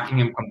of sacking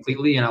him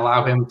completely, and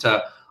allow him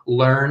to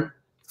learn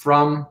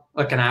from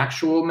like an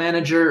actual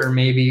manager, or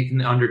maybe in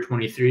the under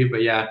 23.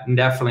 But yeah,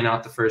 definitely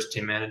not the first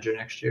team manager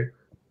next year.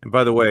 And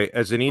by the way,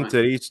 as an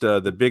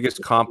Interista, the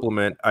biggest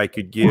compliment I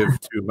could give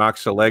to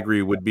Max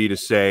Allegri would be to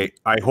say,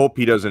 I hope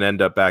he doesn't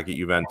end up back at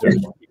Juventus,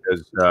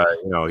 because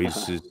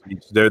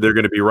they're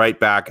going to be right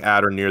back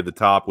at or near the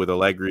top with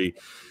Allegri.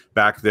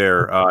 back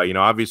there.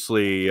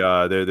 Obviously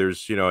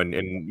there's,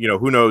 and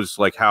who knows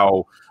like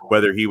how,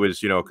 whether he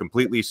was,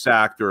 completely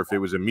sacked or if it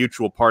was a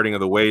mutual parting of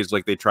the ways,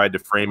 like they tried to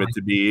frame it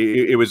to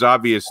be. It was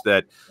obvious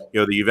that,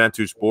 the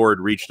Juventus board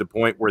reached a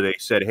point where they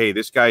said, hey,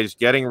 this guy's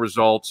getting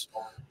results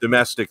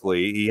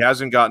domestically. He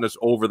hasn't gotten us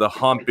over the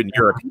hump in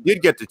Europe. He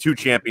did get to 2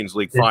 Champions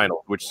League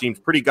finals, which seems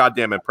pretty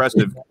goddamn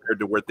impressive compared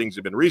to where things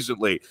have been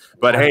recently.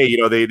 But hey,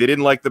 they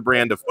didn't like the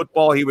brand of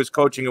football he was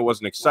coaching. It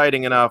wasn't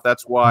exciting enough.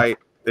 That's why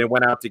they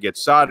went out to get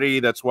Sarri.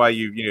 That's why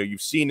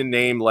you've seen a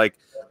name like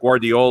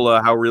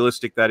Guardiola. How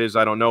realistic that is,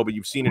 I don't know, but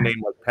you've seen a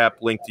name like Pep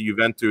linked to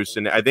Juventus.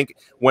 And I think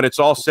when it's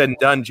all said and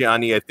done,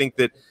 Gianni, I think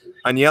that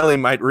Agnelli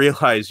might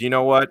realize, you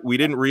know what, we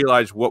didn't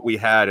realize what we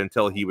had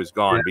until he was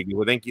gone. Because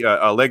I think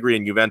Allegri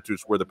and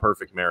Juventus were the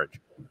perfect marriage.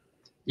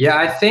 Yeah,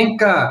 I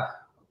think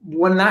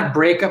when that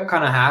breakup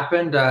kind of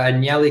happened,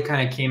 Agnelli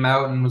kind of came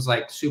out and was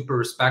like super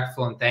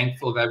respectful and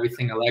thankful of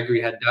everything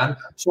Allegri had done.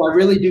 So I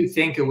really do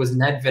think it was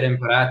Nedved and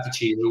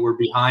Paratici who were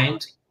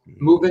behind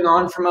moving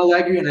on from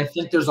Allegri. And I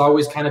think there's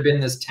always kind of been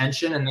this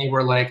tension, and they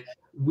were like,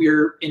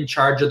 we're in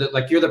charge of the,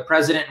 like, you're the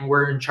president and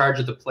we're in charge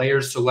of the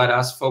players, so let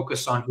us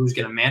focus on who's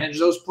going to manage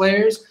those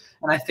players.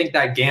 And I think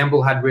that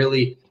gamble had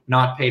really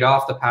not paid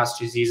off the past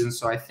 2 seasons.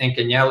 So I think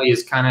Agnelli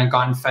has kind of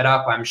gotten fed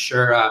up. I'm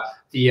sure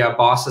the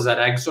bosses at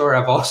Exor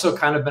have also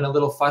kind of been a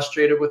little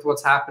frustrated with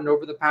what's happened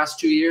over the past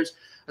 2 years,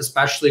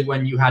 especially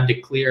when you had to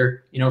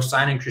clear,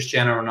 signing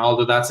Cristiano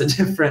Ronaldo. That's a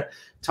different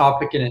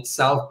topic in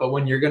itself. But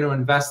when you're going to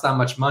invest that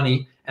much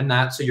money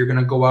so you're going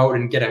to go out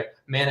and get a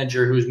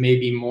manager who's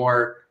maybe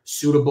more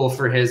suitable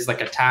for his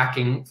like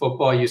attacking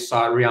football, you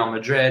saw at Real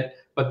Madrid,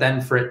 but then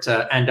for it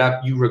to end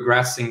up you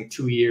regressing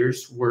 2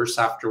 years, worse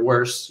after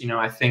worse,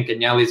 I think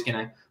Agnelli's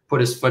going to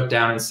put his foot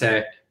down and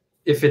say,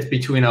 if it's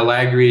between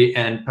Allegri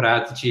and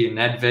Paratici and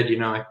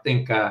Nedved, I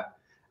think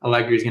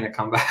Allegri's going to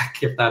come back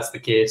if that's the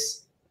case.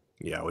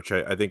 Yeah, which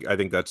I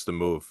think that's the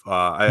move.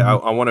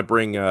 I want to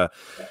bring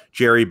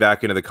Jerry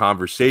back into the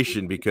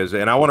conversation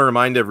and I want to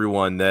remind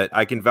everyone that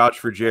I can vouch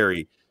for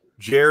Jerry.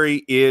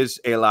 Jerry is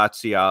a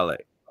Laziale.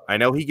 I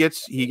know he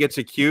gets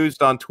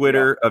accused on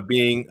Twitter of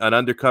being an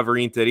undercover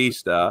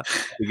Interista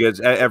because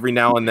every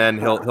now and then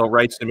he'll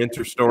write some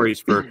Inter stories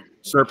for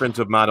Serpents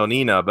of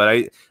Madonnina. But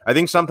I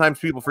think sometimes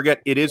people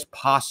forget it is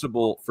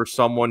possible for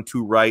someone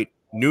to write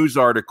news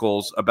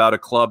articles about a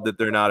club that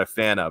they're not a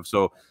fan of.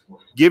 So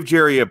give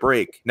Jerry a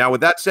break. Now, with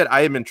that said,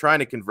 I have been trying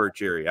to convert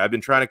Jerry. I've been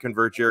trying to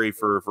convert Jerry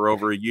for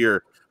over a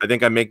year. I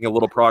think I'm making a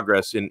little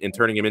progress in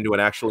turning him into an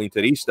actual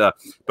Interista.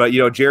 But,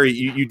 Jerry,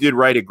 you did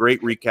write a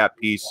great recap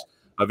piece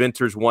of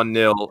Inter's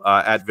 1-0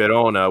 at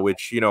Verona,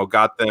 which,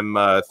 got them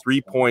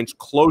 3 points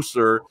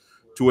closer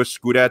to a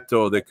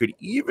Scudetto that could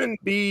even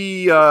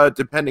be,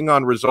 depending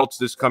on results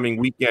this coming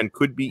weekend,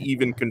 could be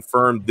even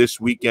confirmed this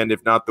weekend,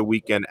 if not the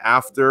weekend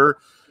after.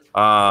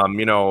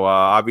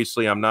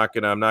 Obviously I'm not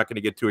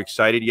gonna get too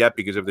excited yet,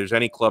 because if there's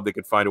any club that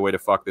could find a way to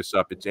fuck this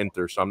up, it's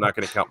Inter. So I'm not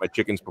gonna count my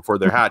chickens before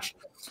they're hatched.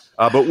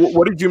 But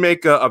what did you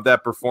make of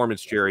that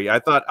performance, Jerry? I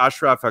thought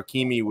Achraf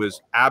Hakimi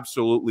was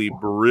absolutely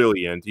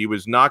brilliant. He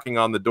was knocking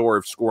on the door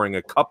of scoring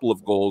a couple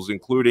of goals,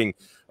 including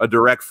a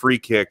direct free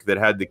kick that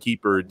had the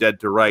keeper dead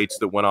to rights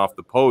that went off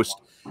the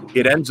post.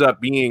 It ends up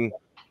being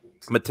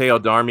Matteo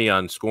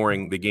Darmian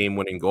scoring the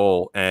game-winning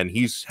goal, and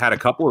he's had a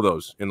couple of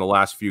those in the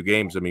last few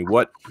games. I mean,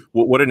 what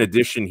an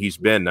addition he's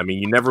been. I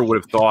mean, you never would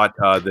have thought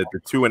that the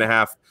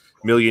 €2.5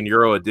 million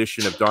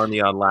addition of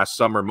Darmian last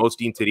summer, most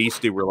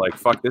Interisti were like,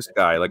 fuck this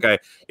guy. Like,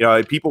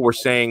 people were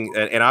saying,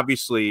 and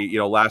obviously,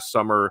 last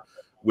summer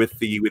with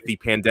the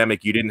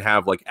pandemic, you didn't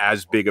have like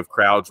as big of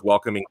crowds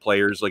welcoming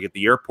players like at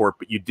the airport,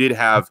 but you did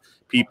have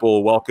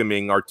people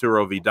welcoming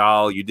Arturo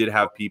Vidal. You did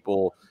have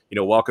people,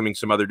 welcoming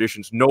some other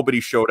additions. Nobody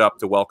showed up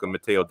to welcome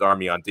Matteo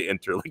Darmian to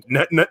Inter. Like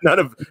none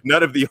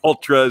of the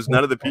ultras,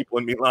 none of the people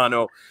in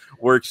Milano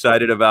were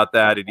excited about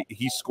that. And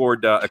he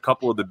scored a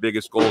couple of the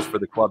biggest goals for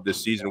the club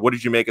this season. What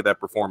did you make of that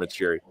performance,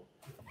 Jerry?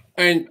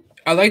 And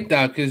I like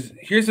that because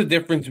here's the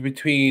difference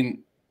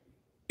between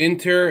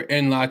Inter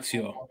and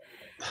Lazio.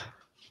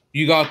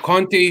 You got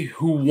Conte,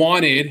 who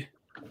wanted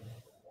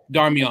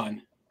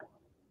Darmian.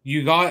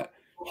 He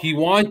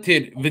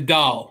wanted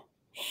Vidal.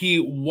 He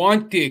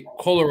wanted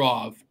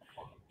Kolarov.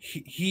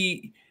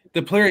 He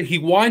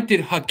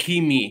wanted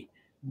Hakimi.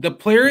 The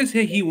players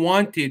that he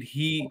wanted,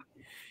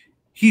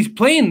 he's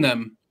playing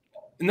them.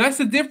 And that's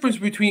the difference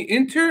between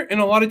Inter and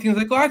a lot of teams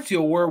like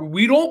Lazio, where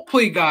we don't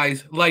play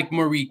guys like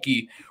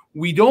Mariki.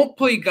 We don't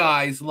play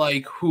guys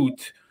like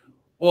Hoot.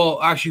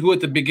 Well, actually, Hoot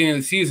at the beginning of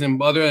the season,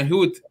 but other than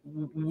Hoot,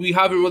 we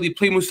haven't really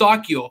played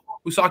Musacchio.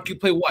 Musacchio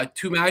played,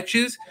 2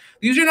 matches?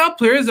 These are not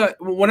players that,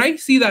 when I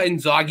see that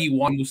Inzaghi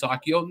want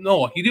Musacchio,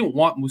 no, he didn't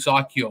want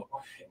Musacchio.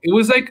 It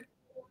was like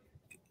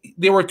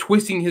they were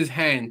twisting his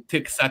hand to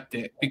accept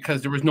it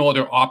because there was no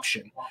other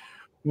option.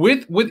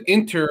 With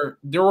Inter,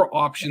 there were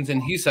options,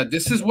 and he said,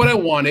 this is what I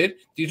wanted.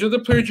 These are the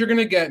players you're going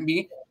to get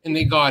me, and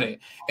they got it.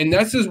 And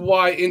this is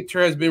why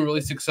Inter has been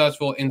really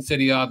successful in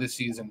Serie A this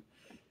season.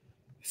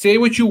 say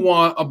what you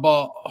want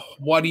about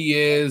what he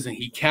is, and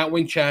he can't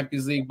win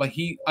Champions League, but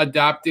he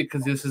adapted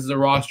because this is the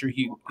roster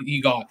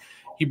he got.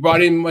 He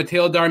brought in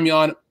Matteo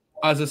Darmian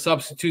as a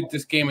substitute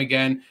this game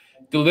again,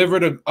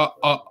 delivered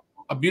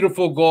a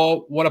beautiful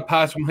goal. What a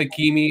pass from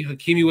Hakimi.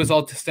 Hakimi was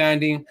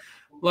outstanding.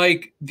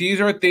 Like, these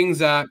are things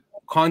that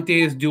Conte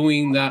is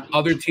doing that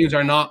other teams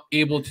are not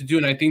able to do,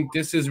 and I think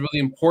this is really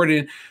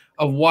important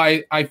of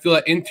why I feel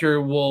that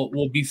Inter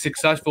will be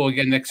successful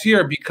again next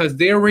year, because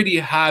they already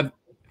have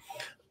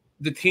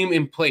the team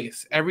in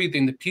place,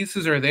 everything, the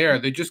pieces are there.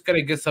 They just got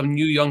to get some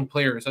new young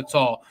players. That's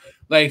all.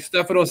 Like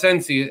Stefano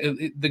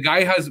Sensi, the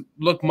guy has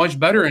looked much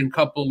better in a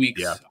couple of weeks.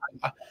 Yeah.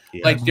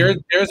 Like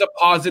there's a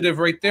positive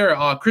right there.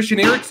 Christian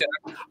Eriksen,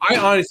 I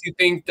honestly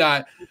think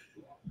that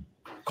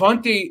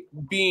Conte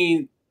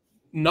being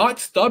not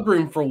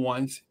stubborn for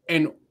once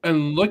and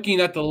looking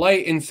at the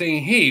light and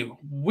saying, hey,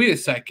 wait a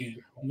second,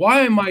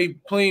 why am I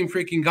playing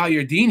freaking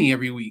Gagliardini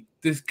every week?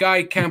 This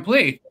guy can't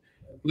play.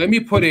 Let me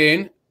put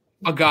in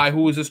a guy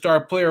who was a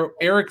star player,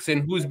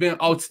 Eriksen, who's been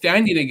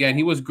outstanding again.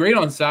 He was great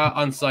on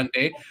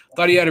Sunday.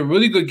 Thought he had a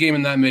really good game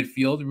in that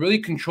midfield. Really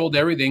controlled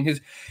everything.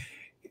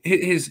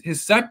 His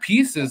set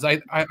pieces.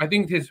 I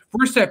think his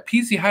first set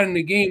piece he had in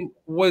the game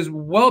was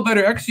well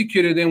better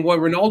executed than what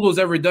Ronaldo's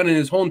ever done in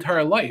his whole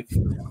entire life.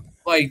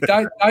 Like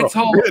that's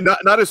how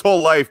not his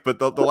whole life, but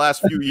the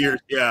last few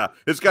years. Yeah,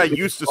 this guy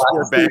used to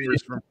score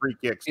bangers from free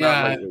kicks.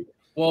 Not lately.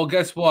 Well,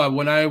 guess what?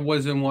 When I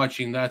wasn't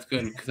watching, that's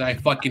good because I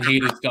fucking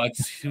hate his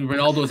guts.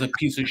 Ronaldo's a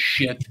piece of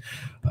shit.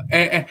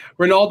 And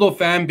Ronaldo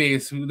fan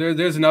base.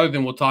 There's another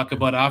thing we'll talk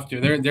about after.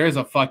 There's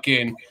a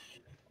fucking.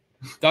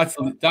 That's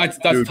Dude,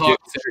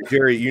 toxic.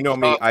 Jerry, you know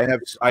me. I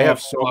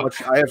have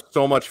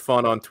so much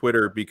fun on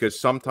Twitter because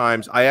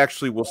sometimes I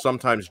actually will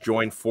sometimes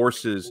join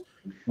forces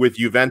with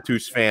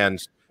Juventus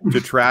fans to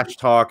trash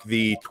talk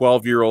the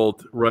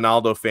 12-year-old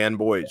Ronaldo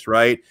fanboys,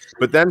 right?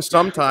 But then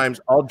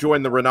sometimes I'll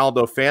join the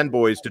Ronaldo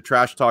fanboys to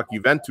trash talk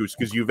Juventus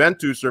because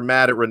Juventus are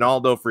mad at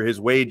Ronaldo for his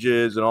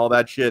wages and all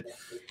that shit.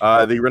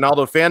 The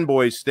Ronaldo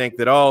fanboys think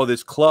that, oh,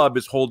 this club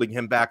is holding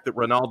him back, that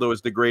Ronaldo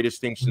is the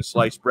greatest thing since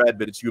sliced bread,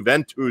 but it's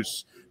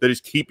Juventus that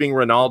is keeping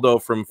Ronaldo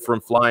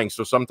from flying.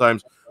 So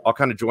sometimes I'll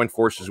kind of join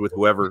forces with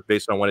whoever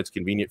based on when it's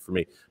convenient for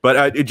me.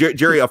 But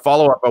Jerry, a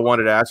follow-up I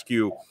wanted to ask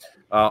you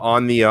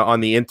on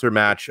the Inter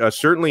match.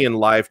 Certainly in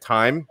live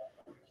time,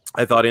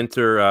 I thought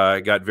Inter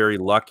got very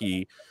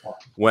lucky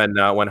when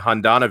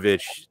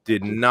Handanovic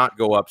did not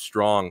go up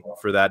strong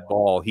for that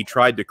ball. He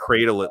tried to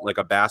cradle it like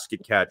a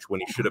basket catch when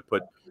he should have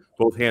put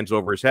both hands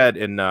over his head,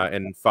 and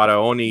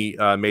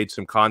Faraoni made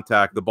some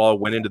contact. The ball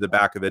went into the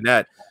back of the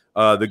net.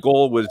 The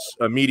goal was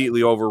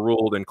immediately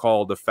overruled and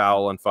called a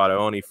foul on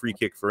Faraoni, free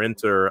kick for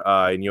Inter.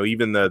 And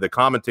even the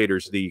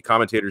commentators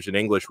in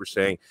English were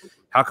saying,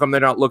 "How come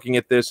they're not looking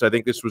at this? I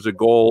think this was a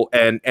goal."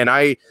 And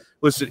I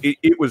listen,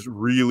 it was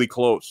really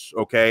close.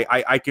 Okay,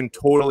 I can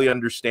totally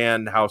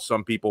understand how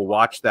some people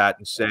watch that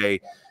and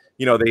say,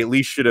 they at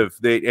least should have.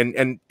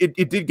 And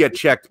it did get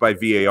checked by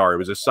VAR. It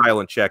was a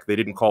silent check. They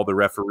didn't call the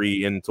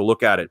referee in to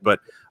look at it. But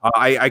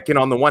I can,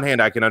 on the one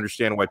hand, I can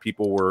understand why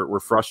people were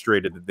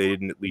frustrated that they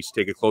didn't at least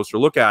take a closer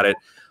look at it.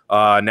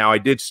 Now, I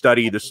did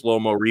study the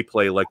slow-mo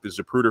replay, like the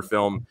Zapruder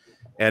film,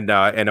 and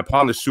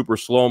upon the super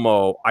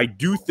slow-mo, I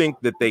do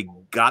think that they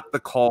got the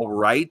call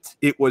right.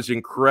 It was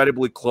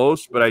incredibly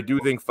close, but I do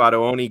think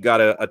Faraoni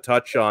got a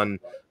touch on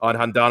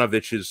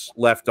Handanovic's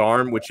left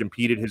arm, which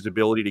impeded his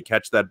ability to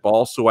catch that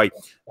ball. So I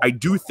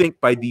do think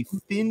by the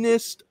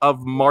thinnest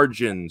of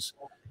margins,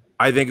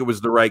 I think it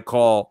was the right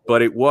call,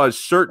 but it was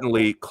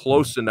certainly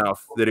close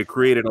enough that it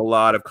created a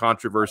lot of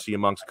controversy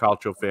amongst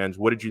Calcio fans.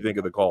 What did you think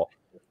of the call?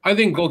 I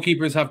think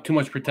goalkeepers have too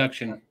much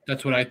protection.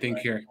 That's what I think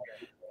here.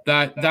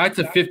 That's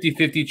a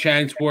 50-50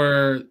 chance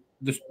where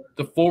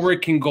the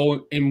forward can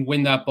go and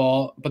win that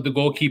ball, but the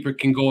goalkeeper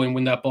can go and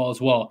win that ball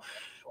as well.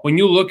 When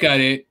you look at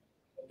it,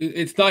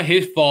 it's not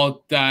his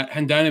fault that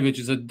Handanovic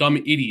is a dumb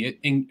idiot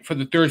and for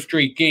the third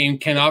straight game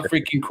cannot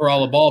freaking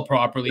corral a ball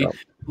properly. Yeah.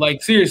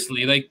 Like,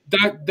 seriously, like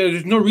that.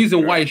 There's no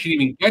reason why he should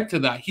even get to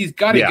that. He's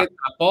got to get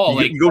that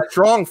ball. You go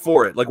strong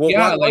for it. Like, well,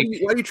 why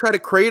do you try to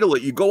cradle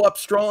it? You go up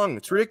strong.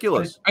 It's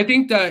ridiculous. I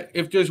think that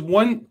if there's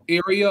one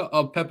area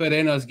of Pepe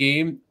Reina's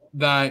game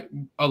that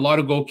a lot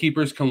of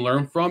goalkeepers can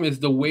learn from is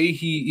the way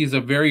he is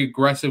a very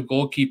aggressive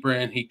goalkeeper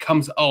and he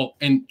comes out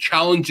and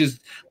challenges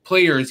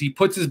players. He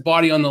puts his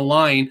body on the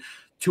line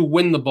to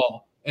win the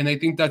ball. And I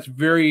think that's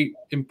very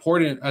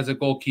important as a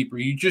goalkeeper.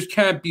 You just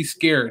can't be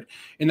scared.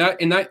 In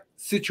that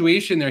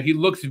situation there, he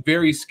looks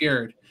very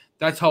scared.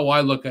 That's how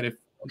I look at it.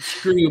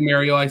 Screw you,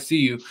 Mario. I see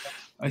you.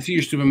 I see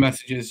your stupid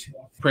messages,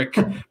 prick.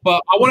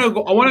 But I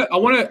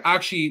want to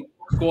actually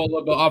go a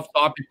little bit off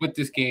topic with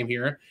this game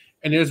here.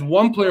 And there's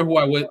one player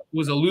who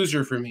was a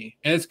loser for me,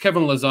 and it's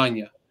Kevin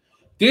Lasagna.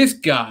 This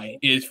guy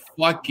is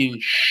fucking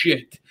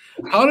shit.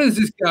 How does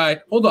this guy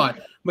 – hold on.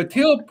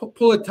 Matteo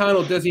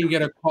Politano doesn't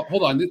get a call –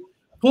 hold on.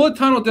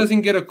 Politano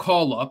doesn't get a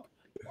call up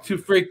to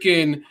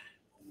freaking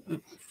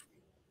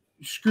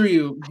 – screw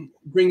you.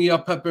 Bring you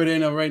up Pepe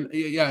Reina right –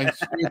 yeah,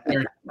 it's right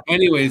there.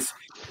 Anyways,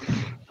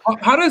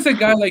 how does a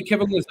guy like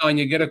Kevin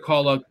Lasagna get a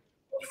call up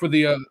for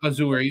the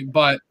Azzurri,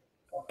 but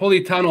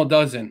Politano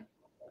doesn't.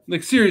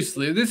 Like,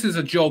 seriously, this is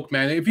a joke,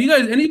 man. If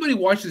anybody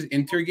watches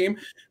Inter game,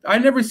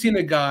 I've never seen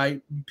a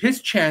guy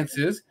piss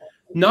chances,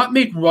 not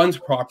make runs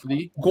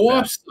properly, go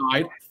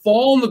offside,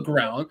 fall on the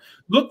ground,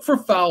 look for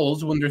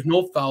fouls when there's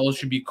no fouls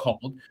should be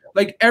called.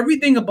 Like,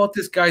 everything about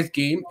this guy's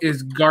game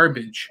is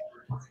garbage.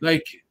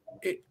 Like,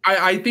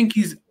 I think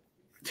he's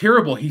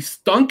terrible. He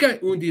stunk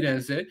at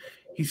Udinese.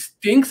 He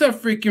stinks at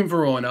freaking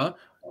Verona.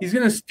 He's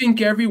going to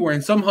stink everywhere,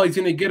 and somehow he's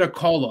going to get a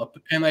call-up.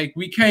 And, like,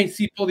 we can't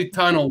see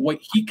Politano, what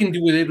he can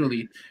do with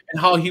Italy, and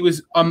how he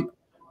was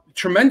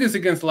tremendous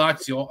against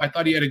Lazio. I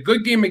thought he had a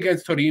good game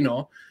against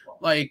Torino.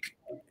 Like,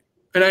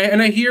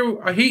 and I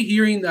hate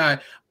hearing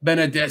that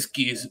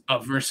Benedeschi is a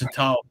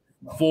versatile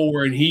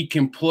forward. He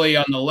can play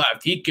on the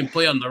left. He can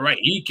play on the right.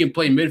 He can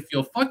play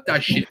midfield. Fuck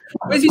that shit.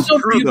 Why is he so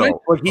true,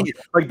 though?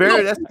 Like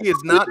Benedeschi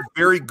is not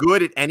very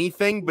good at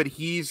anything, but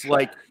he's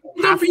like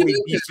halfway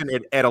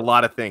decent at a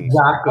lot. Of things.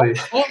 Exactly.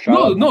 Shout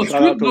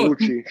out to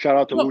Lucci. Shout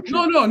out to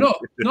Lucci.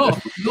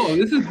 No.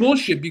 This is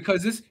bullshit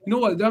because this. You know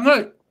what? I'm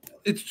not.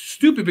 It's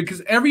stupid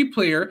because every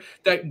player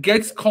that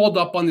gets called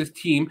up on this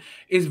team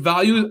is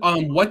valued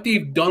on what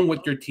they've done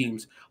with their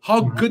teams,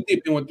 how good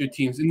they've been with their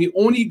teams, and the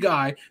only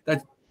guy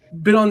that's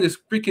been on this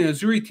freaking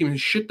Azzurri team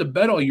and shit the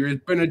bed all year is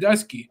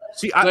Benedeschi.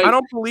 See, I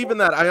don't believe in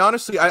that.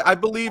 I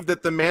believe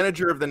that the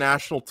manager of the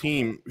national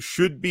team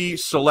should be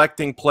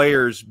selecting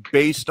players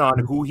based on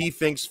who he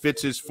thinks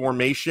fits his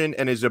formation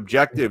and his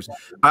objectives.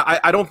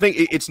 I don't think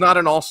it's not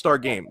an all-star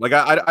game. Like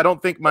I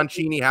don't think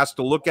Mancini has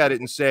to look at it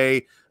and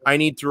say, I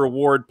need to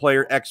reward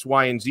player X,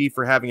 Y, and Z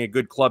for having a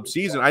good club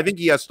season. I think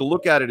he has to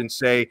look at it and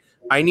say,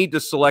 I need to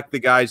select the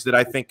guys that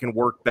I think can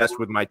work best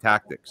with my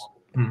tactics.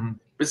 Mm-hmm.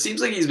 It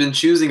seems like he's been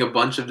choosing a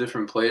bunch of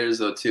different players,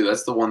 though, too.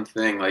 That's the one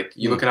thing. Like,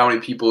 you look at how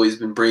many people he's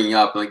been bringing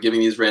up, and, like, giving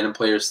these random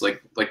players,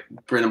 like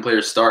random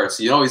players starts.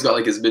 You know, he's got,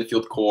 like, his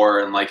midfield core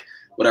and, like,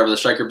 whatever. The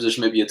striker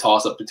position may be a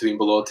toss-up between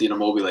Belotti and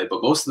Immobile,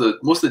 but most of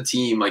the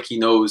team, like, he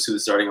knows who the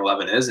starting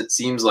 11 is. It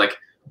seems like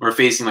we're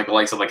facing, like, the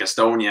likes of, like,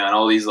 Estonia and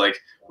all these, like,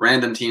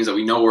 random teams that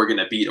we know we're going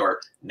to beat, or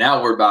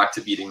now we're back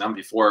to beating them.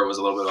 Before it was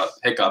a little bit of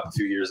a hiccup a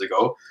few years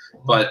ago,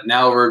 but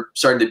now we're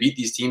starting to beat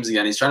these teams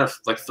again. He's trying to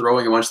like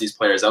throwing a bunch of these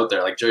players out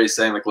there, like Jerry's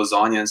saying, like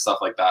Lasagna and stuff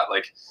like that.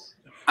 Like,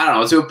 I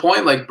don't know, to a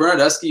point, like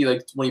Bernardeschi,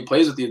 like when he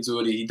plays with the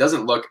Azzurri, he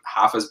doesn't look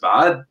half as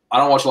bad. I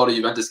don't watch a lot of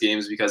Juventus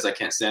games because I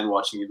can't stand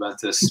watching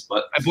Juventus,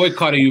 but I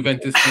boycott a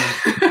Juventus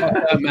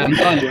game. Man, I'm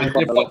done.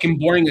 They're fucking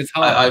boring as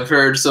hell. I've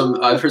heard some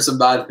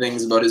bad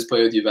things about his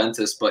play with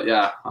Juventus, but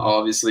yeah,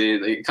 obviously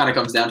it kind of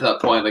comes down to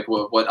that point, like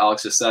what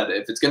Alex just said.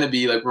 If it's going to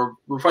be like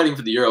we're fighting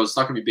for the Euros, it's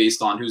not going to be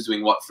based on who's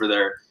doing what for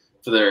their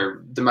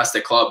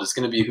domestic clubs. It's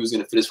going to be who's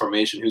going to fit his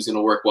formation, who's going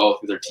to work well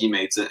with their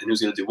teammates, and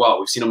who's going to do well.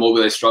 We've seen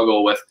Immobile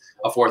struggle with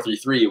a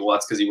 4-3-3. Well,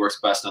 that's because he works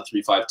best in a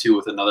 3-5-2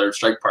 with another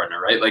strike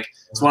partner, right? Like,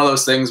 it's one of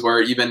those things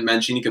where even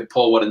Mancini could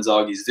pull what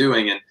Inzaghi's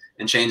doing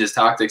and change his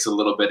tactics a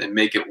little bit and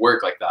make it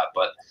work like that.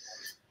 But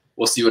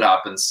we'll see what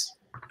happens.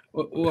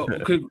 Well,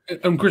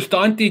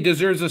 Cristante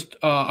deserves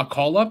a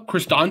call-up.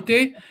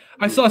 Cristante?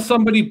 I saw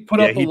somebody put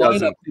up a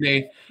lineup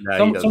today.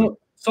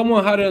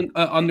 Someone had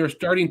on their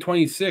starting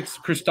 26,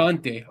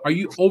 Cristante. Are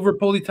you over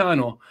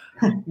Politano?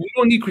 We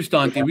don't need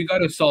Cristante. We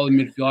got a solid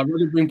midfield. I'd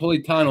rather bring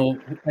Politano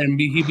and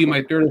he'd be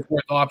my third or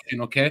fourth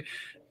option, okay?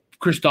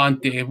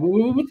 Cristante.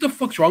 What the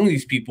fuck's wrong with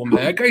these people,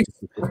 man? That guy's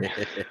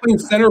playing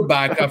center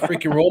back at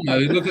freaking Roma.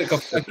 He looks like a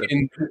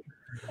fucking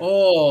 –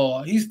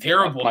 oh, he's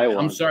terrible.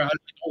 I'm sorry. I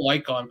don't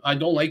like him. I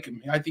don't like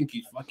him. I think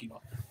he's fucking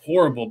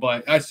horrible,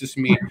 but that's just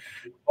me.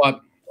 But,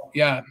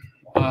 yeah.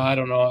 I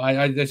don't know.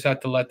 I just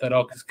had to let that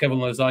out because Kevin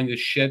Lasagna is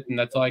shit, and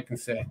that's all I can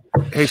say.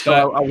 Hey,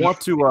 so I want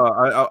to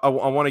I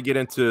want to get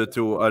into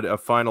a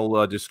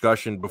final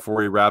discussion before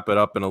we wrap it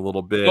up in a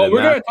little bit. Well,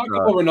 we're gonna talk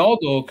about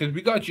Ronaldo because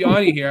we got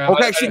Gianni here.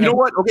 Okay, actually, you know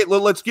what? Okay,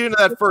 let's get into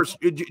that first.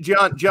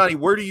 Johnny,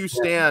 where do you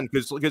stand?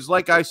 Because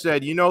like I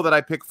said, you know that I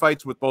pick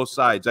fights with both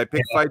sides. I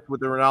pick fights with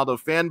the Ronaldo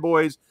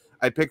fanboys.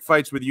 I pick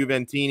fights with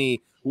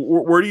Juventini.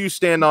 Where do you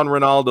stand on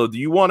Ronaldo? Do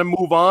you want to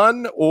move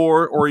on,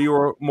 or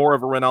you're more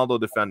of a Ronaldo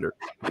defender?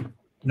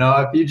 No,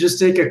 if you just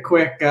take a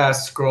quick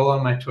scroll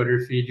on my Twitter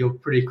feed, you'll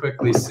pretty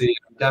quickly see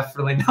I'm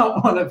definitely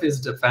not one of his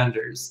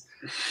defenders.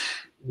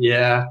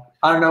 Yeah,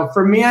 I don't know.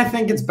 For me, I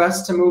think it's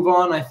best to move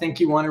on. I think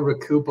you want to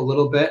recoup a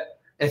little bit,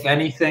 if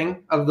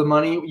anything, of the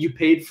money you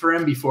paid for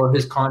him before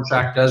his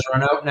contract does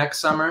run out next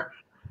summer.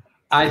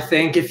 I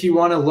think if you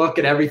want to look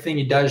at everything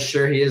he does,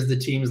 sure, he is the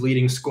team's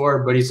leading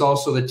scorer, but he's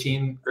also the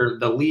team or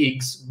the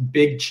league's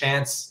big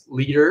chance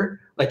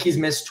leader. Like, he's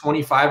missed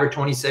 25 or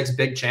 26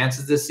 big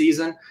chances this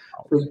season.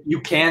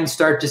 You can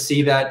start to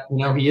see that, you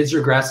know, he is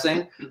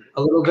regressing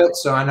a little bit.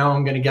 So I know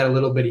I'm going to get a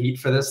little bit of heat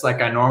for this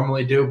like I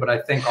normally do. But I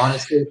think,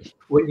 honestly,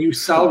 when you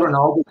sell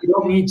Ronaldo, you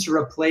don't need to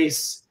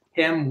replace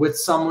him with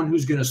someone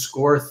who's going to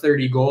score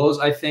 30 goals.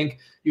 I think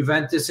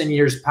Juventus in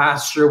years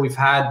past, sure, we've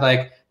had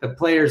like the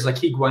players like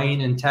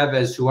Higuain and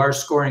Tevez who are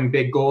scoring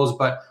big goals,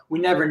 but we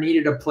never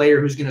needed a player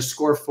who's going to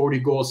score 40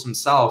 goals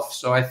himself.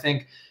 So I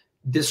think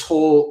this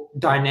whole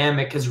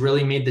dynamic has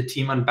really made the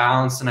team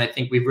unbalanced, and I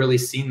think we've really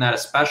seen that,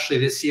 especially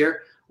this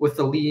year. with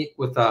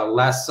a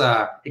less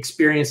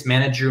experienced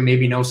manager who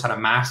maybe knows how to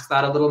mask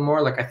that a little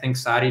more. Like I think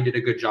Sadi did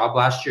a good job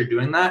last year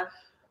doing that.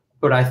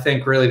 But I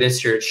think really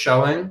this year it's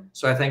showing.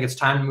 So I think it's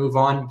time to move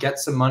on, get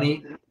some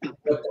money. But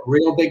the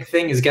real big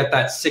thing is get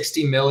that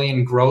 60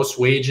 million gross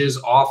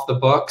wages off the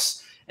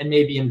books and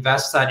maybe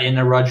invest that in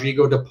a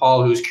Rodrigo De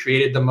Paul who's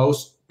created the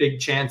most big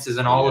chances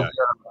in all of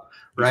Europe,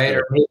 right?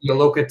 Or maybe a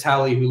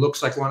Locatelli who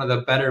looks like one of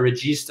the better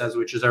registas,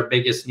 which is our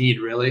biggest need,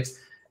 really.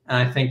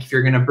 And I think if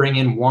you're going to bring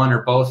in one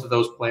or both of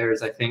those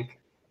players, I think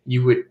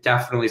you would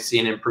definitely see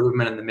an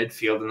improvement in the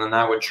midfield, and then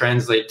that would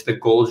translate to the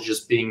goals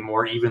just being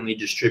more evenly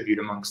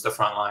distributed amongst the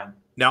front line.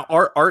 Now,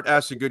 Art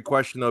asked a good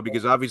question, though,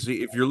 because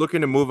obviously if you're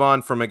looking to move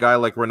on from a guy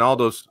like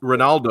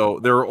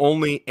Ronaldo, there are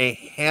only a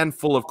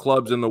handful of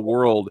clubs in the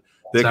world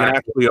that can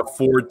actually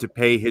afford to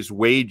pay his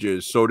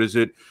wages. So does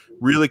it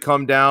really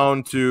come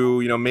down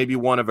to, maybe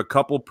one of a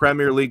couple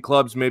Premier League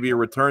clubs, maybe a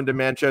return to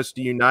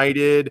Manchester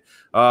United,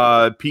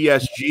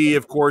 PSG,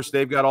 of course,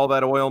 they've got all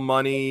that oil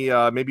money,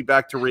 maybe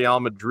back to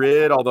Real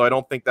Madrid, although I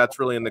don't think that's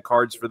really in the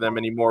cards for them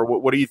anymore.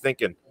 What are you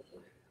thinking?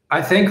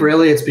 I think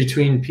really it's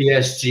between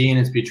PSG and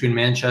it's between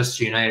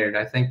Manchester United.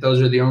 I think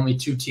those are the only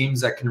two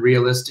teams that can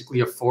realistically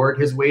afford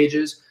his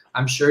wages.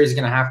 I'm sure he's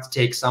going to have to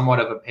take somewhat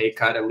of a pay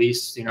cut, at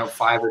least,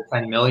 5 or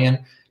 10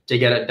 million to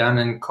get it done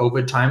in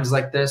COVID times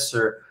like this.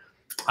 Or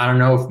I don't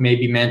know if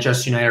maybe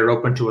Manchester United are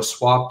open to a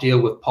swap deal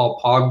with Paul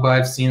Pogba.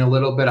 I've seen a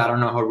little bit. I don't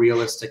know how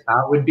realistic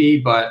that would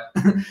be, but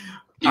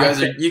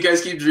you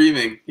guys keep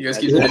dreaming. You guys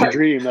keep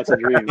dreaming. That's a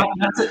dream.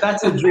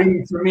 That's a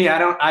dream for me.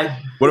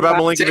 What about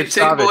Milinkovic?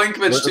 Take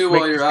Milinkovic too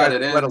while you're at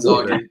it.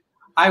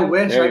 I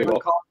wish I would call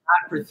him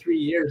that for 3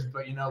 years,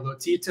 but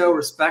Lotito,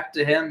 respect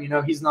to him.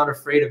 He's not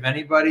afraid of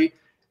anybody.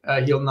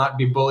 He'll not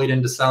be bullied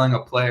into selling a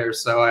player,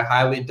 so I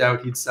highly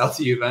doubt he'd sell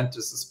to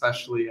Juventus,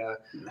 especially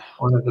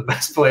one of the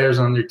best players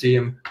on their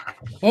team.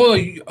 Well,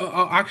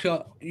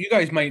 actually, you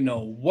guys might know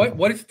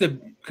what is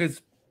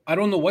because I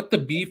don't know what the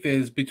beef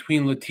is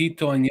between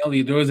Lotito and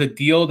Yeli. There was a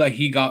deal that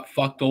he got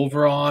fucked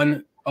over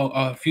on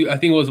I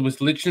think it was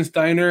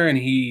Lichtsteiner, and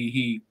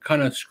he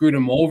kind of screwed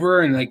him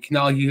over, and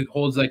now he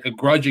holds a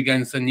grudge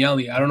against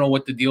Agnelli. I don't know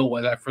what the deal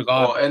was. I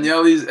forgot. Well,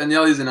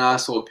 Agnelli's an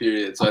asshole,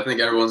 period. So I think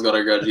everyone's got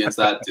a grudge against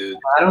that dude.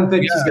 I don't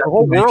think the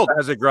whole world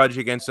has a grudge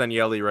against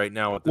Agnelli right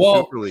now with the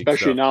Super League,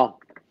 especially now.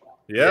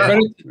 Yeah.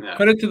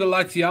 Credit to the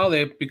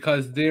Laziale,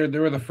 because they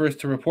were the first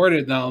to report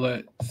it. Now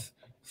that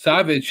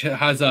Savage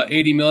has a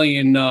 80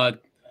 million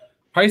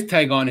price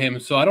tag on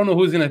him, so I don't know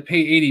who's going to pay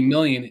 80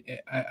 million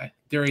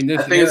during this.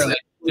 I think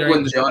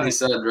what Johnny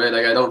said, right?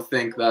 I don't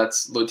think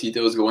that's Lotito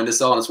is going to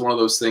sell. And it's one of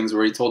those things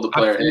where he told the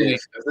player, hey,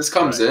 if this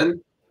comes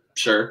in,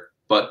 sure.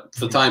 But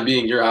for the time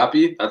being, you're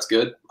happy. That's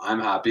good. I'm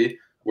happy.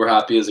 We're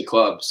happy as a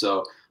club.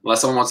 So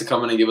unless someone wants to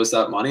come in and give us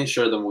that money,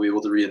 sure, then we'll be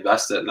able to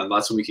reinvest it. And then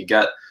that's when we could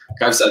get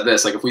 – I've said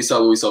this. If we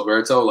sell Luis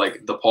Alberto,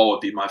 De Paul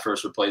would be my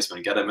first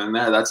replacement. Get him in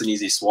there. That's an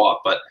easy swap.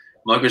 But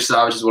Milinkovic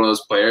Savic is one of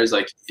those players,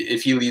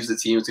 if he leaves the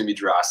team, it's going to be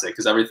drastic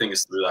because everything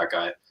is through that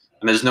guy.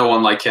 And there's no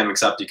one like him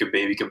except you could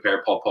maybe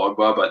compare Paul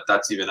Pogba, but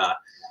that's even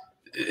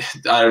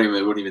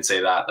wouldn't even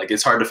say that.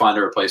 It's hard to find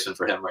a replacement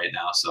for him right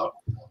now. So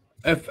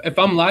if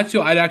I'm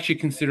Lazio, I'd actually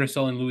consider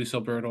selling Luis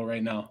Alberto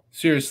right now.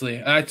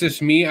 Seriously. That's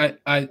just me.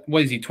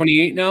 What is he,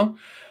 28 now?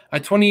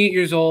 At 28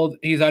 years old,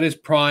 he's at his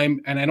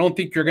prime, and I don't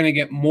think you're going to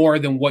get more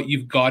than what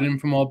you've gotten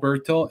from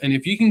Alberto. And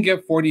if you can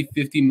get 40,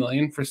 50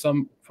 million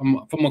from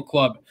a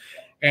club,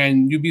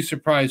 and you'd be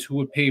surprised who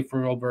would pay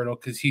for Alberto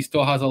because he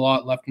still has a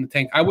lot left in the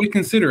tank. I would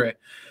consider it.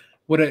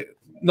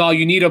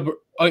 You need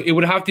it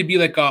would have to be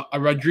a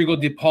Rodrigo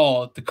De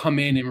Paul to come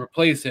in and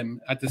replace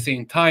him at the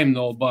same time,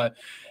 though. But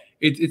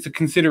it's a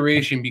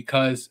consideration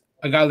because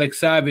a guy like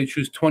Savage,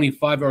 who's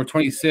 25 or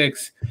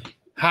 26,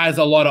 has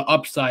a lot of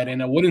upside,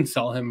 and I wouldn't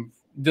sell him.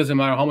 It doesn't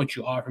matter how much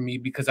you offer me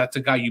because that's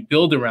a guy you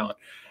build around,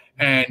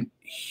 and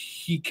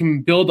he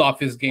can build off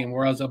his game.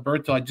 Whereas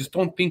Alberto, I just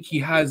don't think he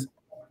has.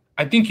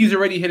 I think he's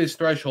already hit his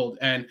threshold,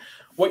 and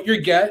what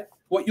you're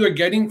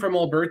getting from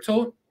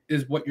Alberto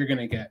is what you're going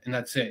to get, and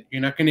that's it.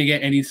 You're not going to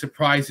get any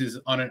surprises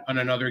on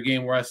another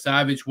game, whereas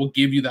Savage will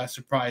give you that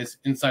surprise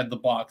inside the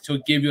box.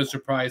 He'll give you a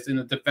surprise in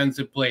a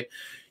defensive play.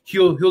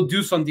 He'll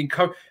do something.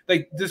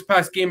 Like this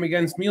past game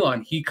against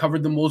Milan, he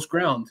covered the most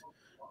ground,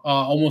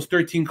 almost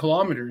 13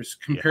 kilometers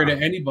compared to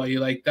anybody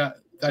like that.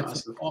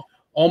 That's awesome.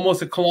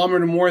 Almost a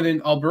kilometer more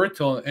than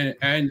Alberto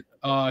and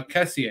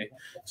Kessié.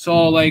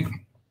 So,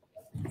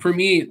 for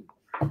me,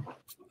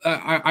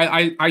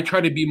 I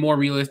try to be more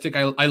realistic.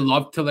 I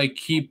love to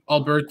keep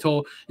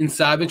Alberto and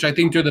Savage. I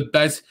think they're the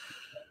best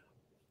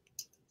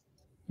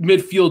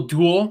midfield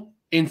duo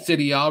in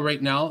Serie A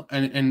right now.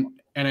 And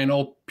I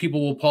know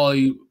people will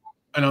probably,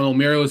 I don't know,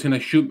 Mario is going to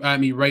shoot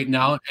at me right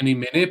now any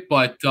minute,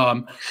 but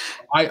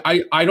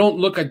I don't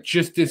look at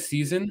just this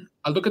season.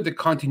 I look at the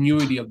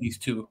continuity of these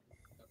two,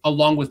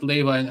 along with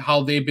Leva, and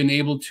how they've been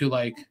able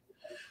to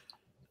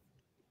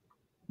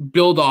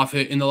build off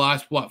it in the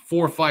last 4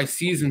 or 5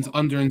 seasons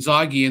under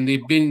Inzaghi, and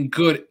they've been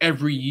good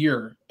every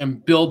year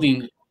and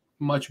building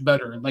much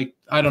better.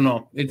 I don't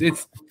know,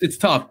 it's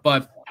tough,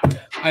 but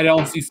I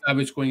don't see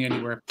Savage going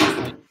anywhere.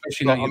 I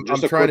I'm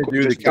trying to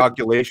do the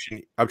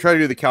calculation. I'm trying to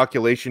do the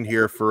calculation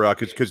here for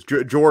because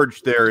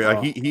George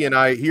there, he and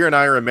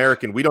I are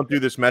American. We don't do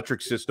this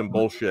metric system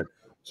bullshit.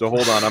 So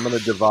hold on, I'm going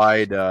to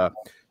divide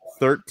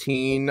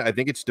 13. I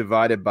think it's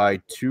divided by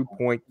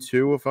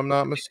 2.2 if I'm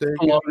not mistaken.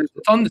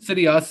 It's on the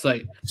City Us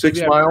site.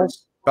 6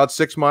 miles, about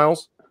 6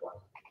 miles.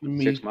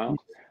 6 miles.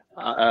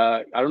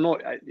 I don't know.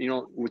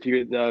 With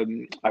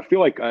you, I feel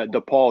like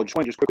DePaul.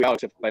 Just quickly,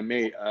 Alex, if I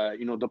may.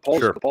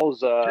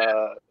 DePaul's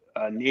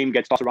name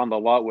gets tossed around a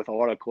lot with a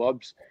lot of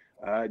clubs.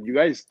 Do you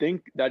guys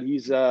think that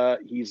he's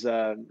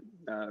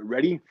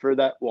ready for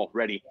that? Well,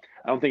 ready.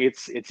 I don't think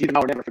it's either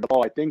now or never for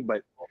DePaul. I think,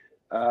 but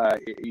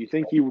you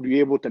think he would be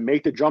able to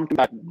make the jump to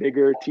that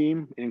bigger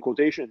team in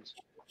quotations?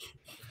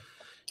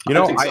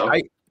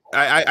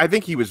 I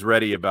think he was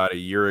ready about a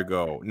year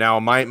ago. Now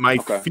my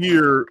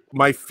fear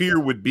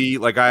would be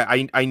like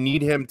I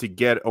need him to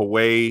get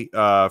away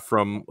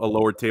from a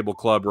lower table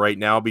club right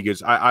now,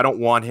 because I don't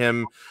want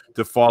him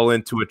to fall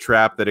into a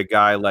trap that a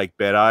guy like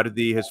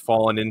Berardi has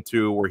fallen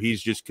into, where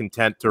he's just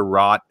content to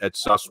rot at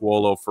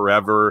Sassuolo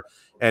forever.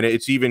 And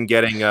it's even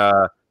getting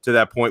to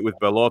that point with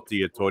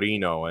Belotti at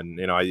Torino. And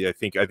I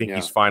think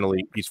he's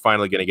finally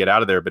going to get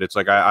out of there. But it's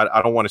like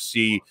I don't want to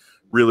see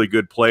really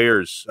good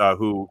players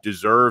who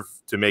deserve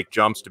to make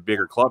jumps to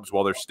bigger clubs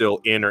while they're still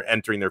in or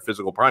entering their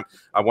physical prime.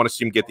 I want to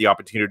see him get the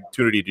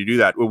opportunity to do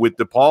that. With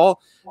DePaul,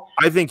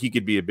 I think he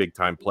could be a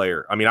big-time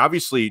player. I mean,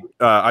 obviously,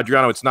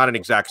 Adriano, it's not an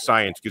exact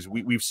science, because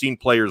we've seen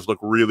players look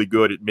really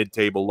good at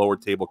mid-table,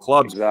 lower-table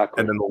clubs, and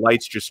then the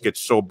lights just get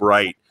so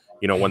bright,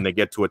 when they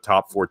get to a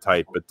top 4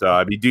 type. But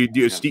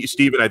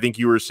Steven, I think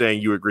you were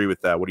saying you agree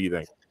with that. What do you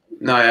think?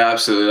 No, yeah,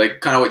 absolutely.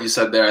 Like kind of what you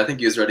said there. I think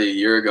he was ready a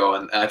year ago,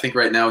 and I think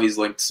right now he's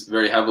linked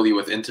very heavily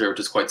with Inter, which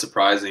is quite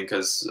surprising,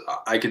 because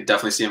I could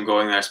definitely see him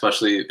going there,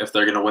 especially if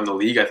they're going to win the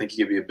league. I think he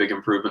could be a big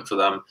improvement for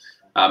them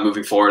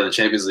moving forward in the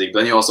Champions League. But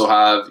then you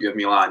have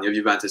Milan, you have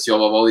Juventus, you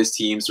have all these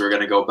teams who are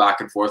going to go back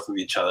and forth with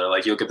each other.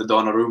 Like you look at the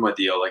Donnarumma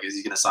deal. Like, is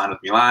he going to sign with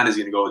Milan? Is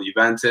he going to go with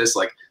Juventus?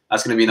 Like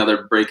that's going to be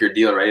another breaker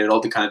deal, right? It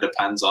all kind of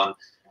depends on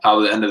how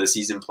the end of the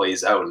season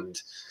plays out. And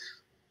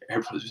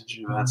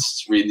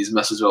that's reading these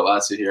messages about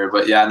Lazio here,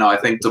 but yeah, no, I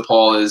think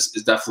DePaul is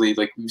definitely,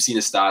 like, we've seen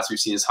his stats, we've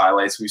seen his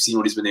highlights, we've seen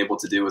what he's been able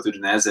to do with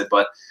Udinese.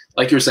 But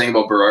like you were saying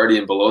about Berardi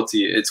and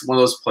Belotti, it's one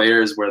of those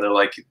players where they're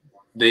like,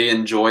 they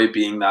enjoy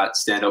being that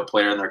standout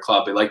player in their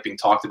club. They like being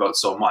talked about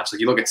so much. Like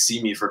you look at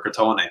Simi for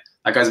Crotone,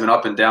 that guy's been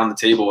up and down the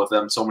table with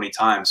them so many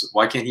times.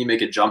 Why can't he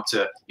make a jump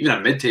to even a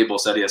mid-table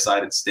Serie A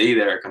side and stay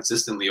there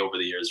consistently over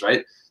the years,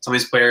 right? Some of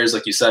these players,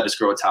 like you said, just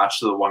grow attached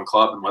to the one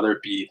club, and whether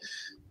it be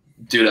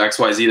due to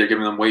XYZ, they're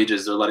giving them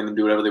wages, they're letting them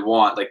do whatever they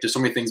want. Like there's so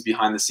many things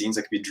behind the scenes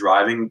that could be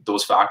driving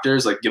those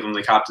factors, like give them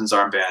the captain's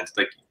armband.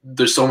 Like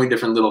there's so many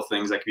different little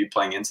things that could be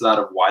playing into that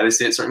of why they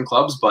stay at certain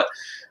clubs. But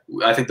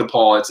I think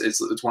DePaul,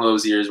 it's one of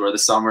those years where the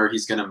summer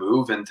he's going to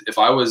move. And if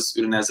I was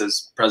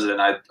Udinese's president,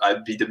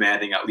 I'd be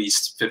demanding at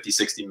least 50,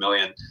 60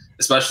 million,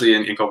 especially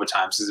in COVID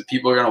times. Because if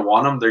people are going to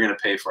want him, they're going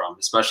to pay for him.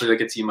 Especially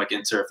like a team like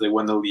Inter, if they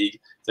win the league,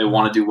 if they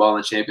want to do well in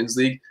the Champions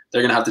League,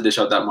 they're going to have to dish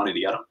out that money to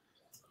get him.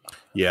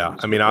 Yeah,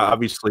 I mean,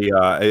 obviously,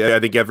 I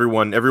think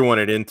everyone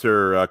at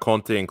Inter,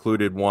 Conte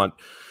included, want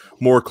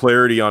more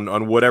clarity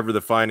on whatever the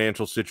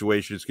financial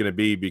situation is going to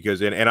be,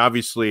 because and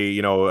obviously,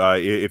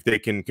 if they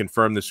can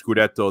confirm the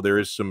Scudetto, there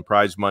is some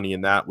prize money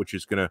in that, which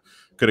is going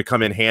to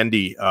come in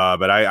handy.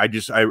 But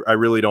I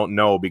really don't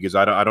know, because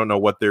I don't know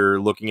what they're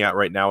looking at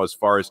right now as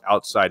far as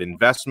outside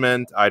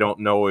investment. I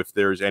don't know if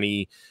there's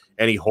any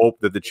hope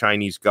that the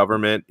Chinese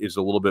government is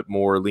a little bit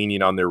more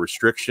lenient on their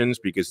restrictions,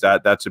 because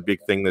that's a big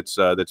thing that's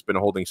been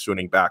holding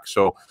Suning back.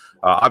 So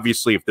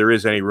obviously, if there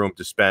is any room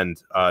to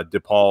spend,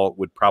 DePaul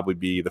would probably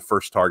be the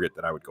first target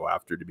that I would go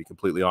after, to be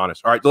completely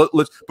honest. All right,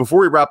 let's before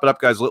we wrap it up,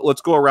 guys,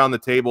 let's go around the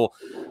table.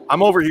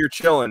 I'm over here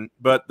chilling,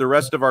 but the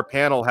rest of our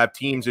panel have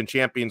teams in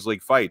Champions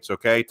League fights.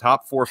 Okay,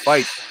 top 4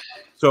 fights.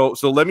 So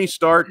let me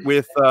start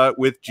with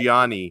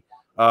Gianni.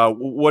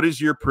 What is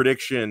your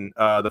prediction?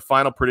 The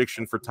final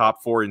prediction for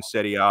top 4 in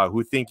Serie A?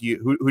 Who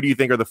do you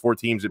think are the 4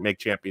 teams that make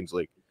Champions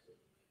League?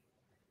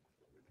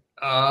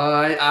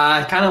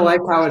 I kind of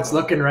like how it's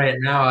looking right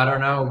now. I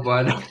don't know,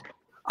 but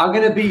I'm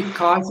going to be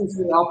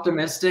cautiously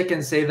optimistic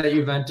and say that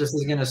Juventus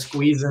is going to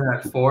squeeze in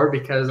at 4,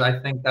 because I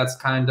think that's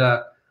kind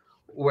of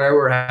where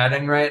we're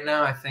heading right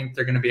now. I think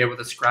they're going to be able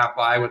to scrap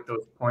by with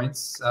those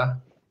points.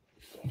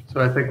 So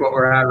I think what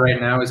we're at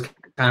right now is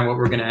kind of what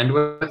we're going to end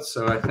with.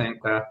 So I think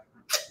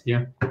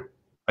yeah,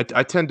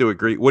 I tend to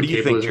agree. What do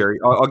you think, Jerry?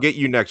 I'll get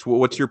you next.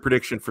 What's your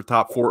prediction for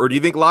top 4? Or do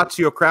you think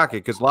Lazio crack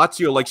it? Because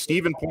Lazio, like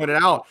Steven pointed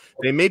out,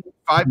 they may be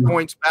 5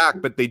 points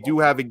back, but they do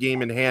have a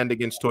game in hand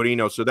against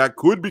Torino. So that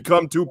could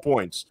become 2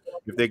 points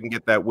if they can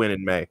get that win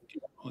in May.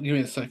 Well, give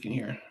me a second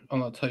here.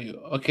 I'll tell you.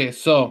 Okay,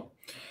 so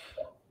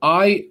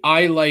I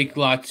like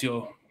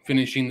Lazio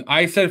finishing.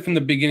 I said from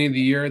the beginning of the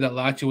year that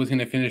Lazio was going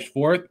to finish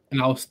 4th,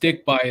 and I'll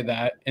stick by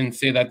that and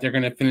say that they're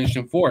going to finish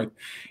in 4th.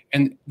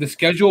 And the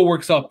schedule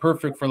works out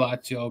perfect for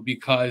Lazio,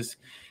 because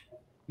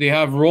they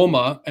have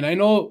Roma, and I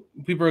know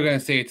people are going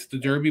to say it's the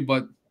derby,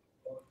 but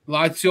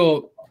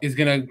Lazio is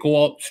gonna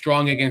go out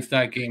strong against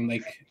that game.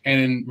 Like,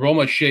 and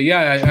Roma shit,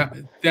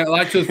 that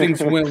Lazio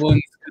thinks wins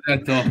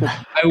that though.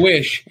 I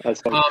wish.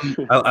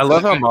 I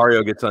love how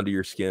Mario gets under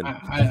your skin.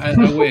 I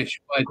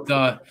wish,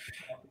 but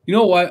you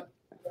know what?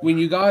 When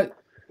you got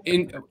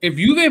if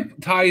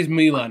Juve ties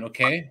Milan,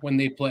 okay, when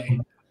they play,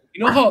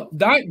 you know how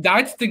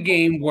that's the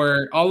game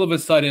where all of a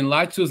sudden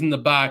Lazio's in the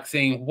back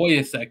saying, "Wait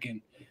a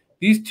second.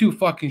 These two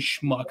fucking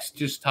schmucks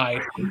just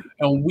tied,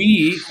 and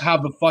we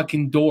have a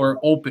fucking door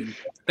open."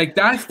 Like,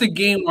 that's the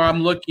game where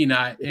I'm looking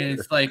at, and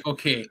it's like,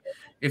 okay,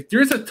 if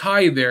there's a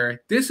tie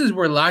there, this is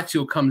where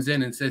Lazio comes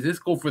in and says, let's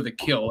go for the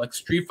kill, like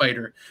Street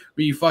Fighter,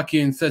 where you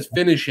fucking says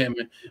finish him,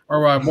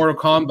 or Mortal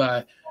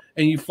Kombat,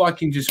 and you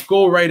fucking just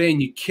go right in,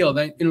 you kill.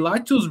 That in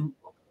Lazio's,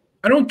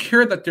 I don't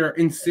care that they're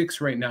in 6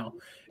 right now.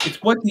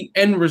 It's what the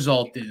end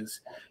result is.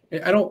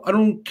 I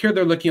don't care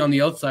they're looking on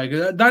the outside.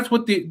 That's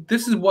what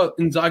this is what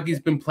Inzaghi's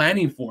been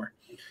planning for.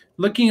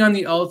 Looking on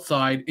the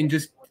outside and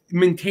just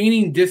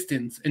maintaining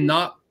distance and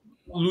not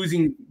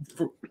losing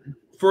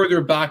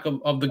further back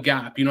of the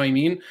gap. You know what I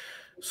mean?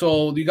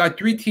 So you got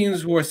 3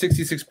 teams who are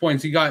 66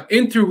 points. You got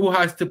Inter, who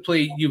has to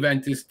play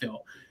Juventus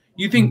still.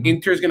 You think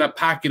Inter is going to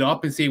pack it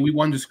up and say, we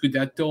won the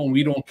Scudetto and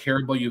we don't care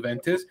about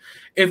Juventus?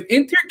 If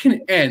Inter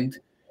can end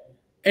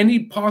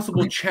any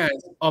possible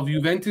chance of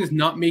Juventus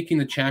not making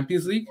the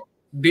Champions League,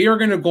 they are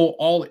going to go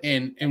all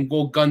in and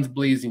go guns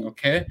blazing,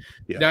 okay?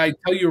 Yeah. I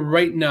tell you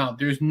right now,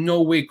 there's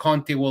no way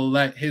Conte will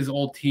let his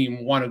old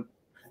team want to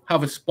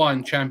have a spot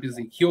in Champions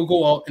League. He'll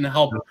go out and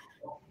help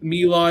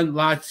Milan,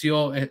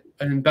 Lazio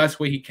in the best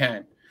way he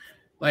can.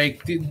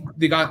 Like,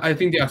 they got, I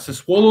think they have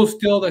Sassuolo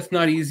still. That's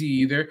not easy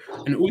either.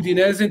 An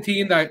Udinese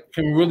team that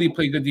can really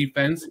play good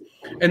defense.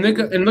 And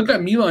look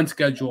at Milan's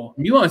schedule.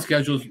 Milan's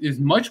schedule is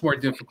much more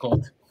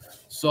difficult.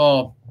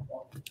 So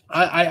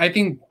I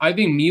think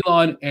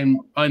Milan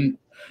and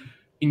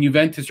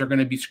Juventus are going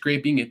to be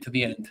scraping it to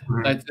the end.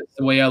 That's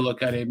the way I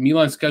look at it.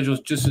 Milan's schedule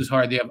is just as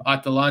hard. They have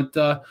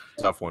Atalanta.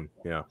 Tough one,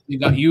 yeah. They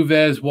got Juve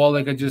as well,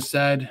 like I just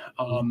said.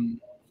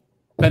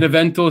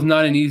 Benevento is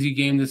not an easy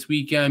game this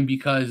weekend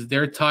because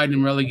they're tied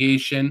in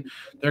relegation.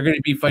 They're going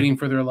to be fighting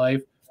for their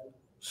life.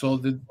 So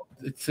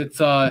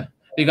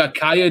they got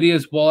Cagliari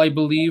as well, I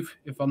believe,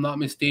 if I'm not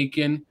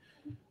mistaken.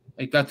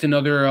 Like, that's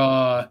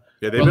another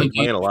they've been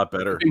playing a lot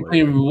better. They've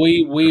been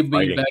playing way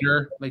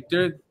better. Like,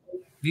 they're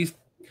these.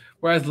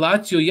 Whereas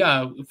Lazio,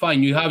 yeah,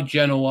 fine. You have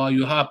Genoa,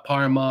 you have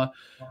Parma,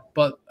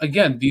 but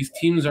again, these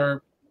teams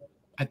are.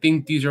 I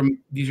think these are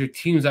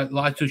teams that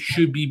Lazio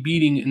should be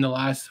beating in the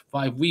last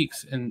 5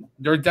 weeks, and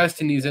their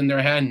destiny is in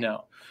their hand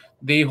now.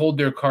 They hold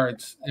their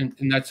cards, and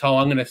that's how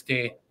I'm going to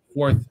stay.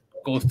 4th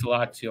goes to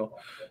Lazio.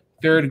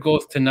 3rd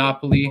goes to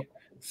Napoli.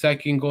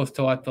 2nd goes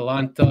to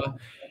Atalanta.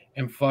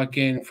 And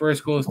fucking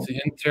 1st goes to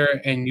Inter,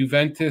 and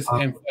Juventus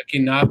and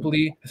fucking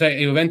Napoli. Sorry,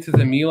 Juventus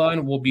and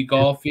Milan will be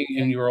golfing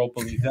in Europa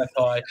League. That's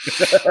all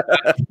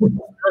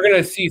we're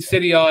going to see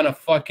City on a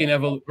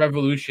fucking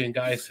revolution,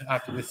 guys,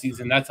 after the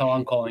season. That's how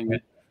I'm calling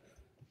it.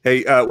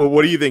 Hey,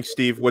 what do you think,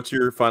 Steve? What's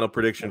your final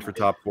prediction for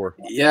top 4?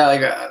 Yeah,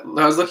 like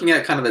I was looking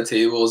at kind of the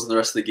tables and the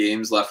rest of the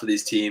games left for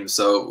these teams.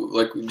 So,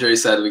 like Jerry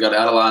said, we got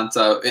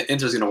Atalanta.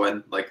 Inter's going to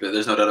win. Like,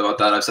 there's no doubt about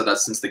that. I've said that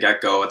since the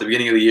get-go. At the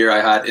beginning of the year,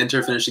 I had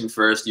Inter finishing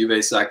 1st, Juve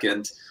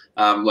 2nd.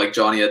 Like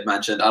Johnny had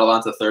mentioned,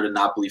 Atalanta 3rd and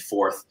Napoli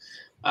 4th.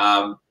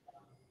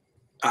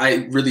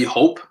 I really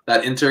hope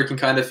that Inter can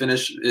kind of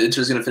finish.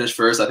 Inter's going to finish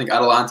 1st. I think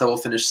Atalanta will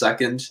finish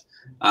 2nd.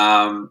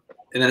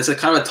 And then it's a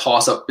kind of a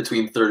toss-up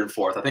between 3rd and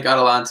 4th. I think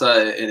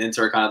Atalanta and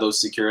Inter are kind of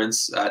those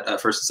securants at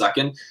 1st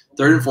and 2nd.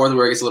 3rd and 4th is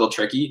where it gets a little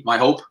tricky. My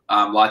hope,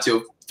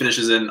 Lazio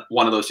finishes in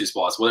one of those 2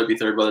 spots. Whether it be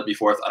 3rd, whether it be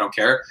 4th, I don't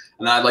care.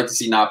 And then I'd like to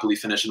see Napoli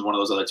finish in one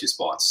of those other 2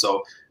 spots.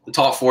 So the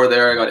top 4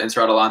 there, I got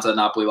Inter, Atalanta,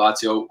 Napoli,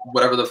 Lazio.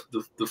 Whatever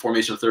the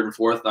formation of 3rd and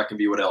 4th, that can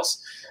be what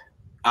else.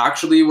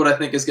 Actually, what I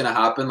think is going to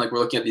happen, like we're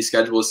looking at these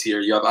schedules here,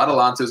 you have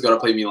Atalanta who's got to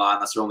play Milan.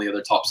 That's their only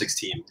other top 6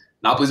 team.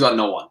 Napoli's got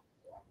no one.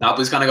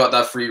 Napoli's kind of got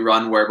that free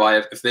run whereby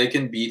if they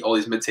can beat all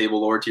these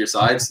mid-table, lower-tier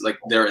sides, like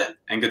they're in.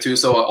 And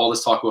Gattuso, all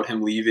this talk about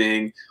him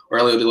leaving,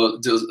 Aurelio De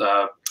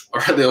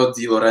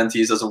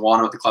Laurentiis doesn't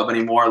want him at the club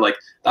anymore, like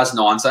that's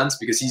nonsense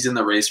because he's in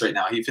the race right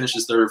now. He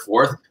finishes 3rd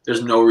or 4th.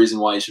 There's no reason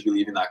why he should be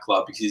leaving that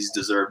club because he's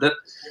deserved it.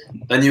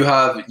 Then you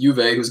have Juve,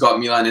 who's got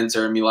Milan,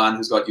 Inter, Milan,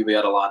 who's got Juve,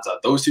 Atalanta.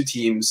 Those 2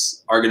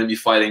 teams are going to be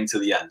fighting to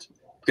the end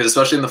because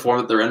especially in the form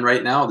that they're in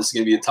right now, this is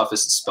going to be the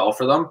toughest spell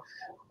for them.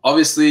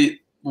 Obviously,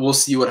 we'll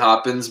see what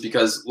happens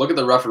because look at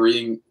the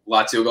refereeing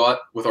Lazio got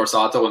with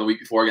Orsato in the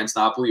week before against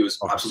Napoli. It was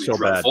absolutely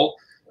dreadful.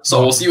 Bad.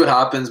 So we'll see what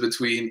happens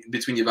between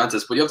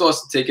Juventus. But you have to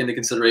also take into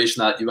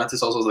consideration that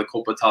Juventus also has the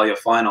Coppa Italia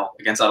final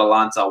against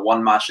Atalanta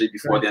 1 match day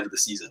before the end of the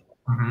season.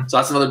 So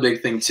that's another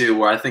big thing too,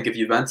 where I think if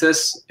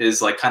Juventus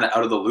is like kind of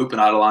out of the loop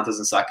and Atalanta's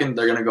in 2nd,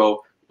 they're going to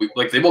go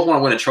like they both want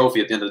to win a trophy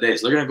at the end of the day.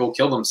 So they're going to go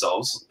kill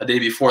themselves a day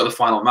before the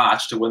final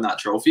match to win that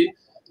trophy.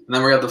 And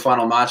then we have the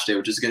final match day,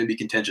 which is going to be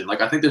contingent. Like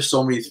I think there's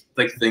so many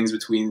like things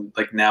between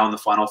like now and the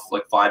final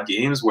like 5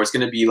 games where it's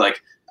going to be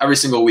like every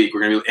single week we're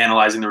going to be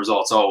analyzing the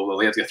results. Oh, well,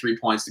 we have to get 3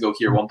 points to go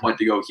here, 1 point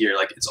to go here.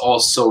 Like it's all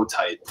so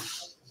tight.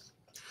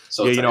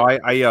 So yeah, tight.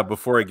 I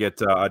before I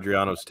get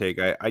Adriano's take,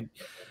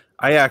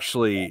 I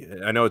actually,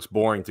 I know it's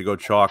boring to go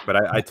chalk, but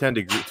I tend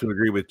to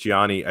agree with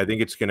Gianni. I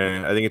think it's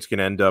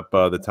gonna end up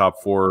the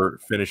top four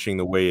finishing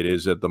the way it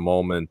is at the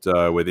moment,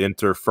 with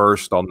Inter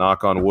first. I'll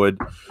knock on wood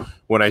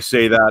when I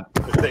say that.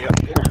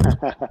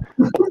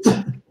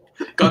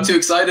 Got too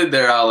excited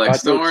there,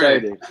 Alex. Don't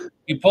worry.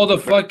 You pulled a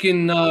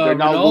fucking They're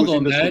now Ronaldo,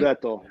 losing the man.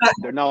 Scudetto.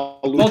 They're now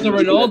You pulled losing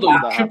the the Ronaldo.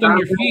 Scudetto. You tripped on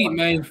your feet,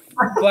 man.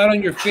 Flat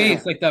on your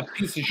face like that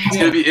piece of It's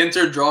gonna shit. be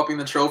Inter dropping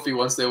the trophy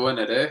once they win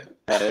it, eh?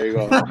 Yeah, there you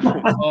go.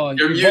 Oh,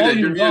 You're your muted.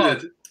 You're volume's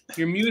off. muted.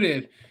 You're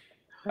muted.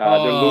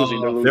 They're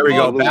losing. They're losing. There we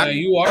go. Oh, man,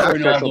 you are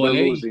Back special, Ronaldo,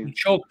 they're eh? losing. You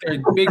choked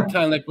there big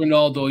time like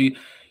Ronaldo.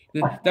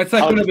 That's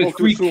like one of his Spoke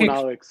too free soon, kicks.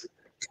 Alex.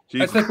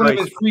 That's like one of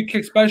his free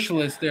kick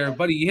specialists there,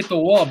 buddy. You hit the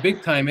wall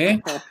big time, eh?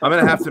 I'm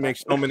gonna have to make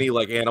so many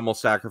like animal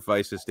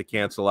sacrifices to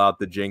cancel out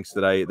the jinx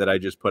that I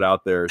just put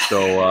out there.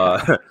 So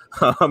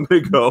I'm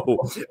gonna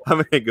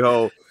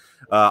go.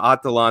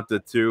 Atalanta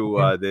too.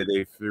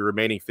 The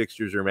remaining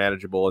fixtures are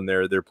manageable, and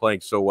they're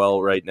playing so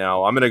well right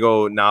now. I'm gonna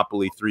go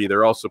Napoli 3.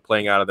 They're also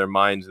playing out of their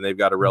minds, and they've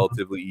got a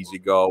relatively easy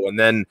go. And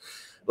then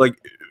like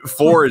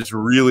 4 is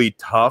really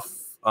tough.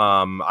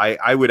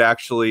 I would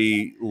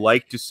actually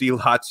like to see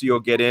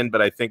Lazio get in,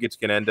 but I think it's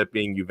going to end up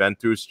being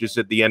Juventus just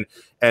at the end.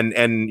 And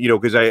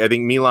because I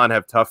think Milan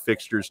have tough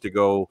fixtures to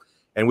go.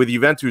 And with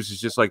Juventus,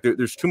 it's just like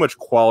there's too much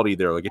quality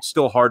there. Like, it's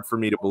still hard for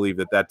me to believe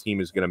that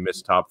team is going to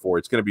miss top 4.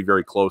 It's going to be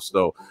very close,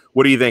 though.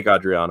 What do you think,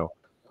 Adriano?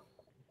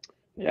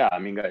 Yeah, I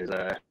mean, guys,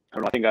 I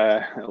don't know, I think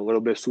I'm a little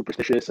bit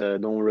superstitious. I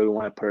don't really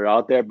want to put it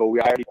out there, but we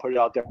already put it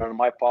out there on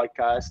my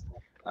podcast.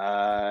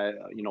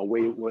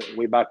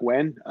 Way back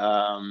when.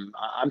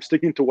 I'm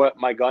sticking to what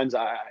my guns.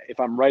 If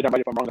I'm right, I'm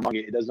right. If I'm wrong, I'm wrong.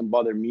 It doesn't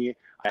bother me.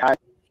 I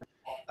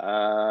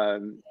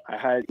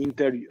had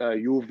Inter,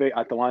 Juve,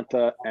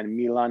 Atalanta, and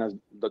Milan as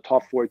the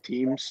top 4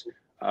 teams.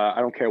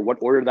 I don't care what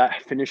order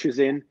that finishes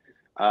in.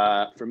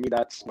 For me,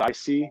 that's what I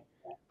see.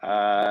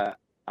 I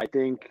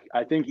think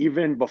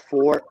even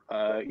before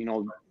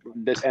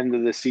this end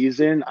of the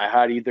season, I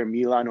had either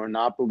Milan or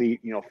Napoli,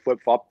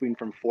 flip-flopping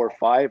from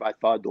 4-5. I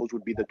thought those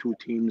would be the 2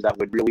 teams that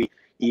would really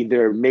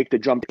either make the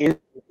jump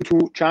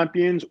into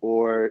champions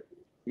or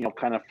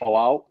kind of fall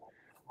out.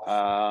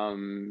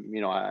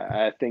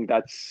 I think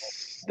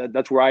that's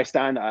where I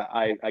stand.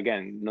 I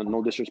again,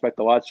 no disrespect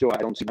to Lazio, I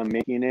don't see them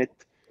making it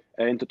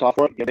into top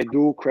 4. If they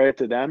do, credit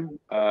to them,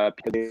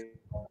 because they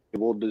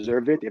will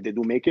deserve it if they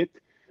do make it.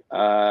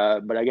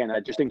 But again,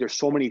 I just think there's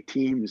so many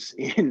teams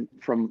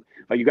from,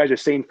 like you guys are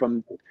saying,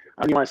 from,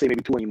 I don't even want to say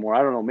maybe 2 anymore.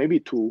 I don't know, maybe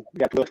 2. We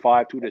got 2 to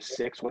 5, 2 to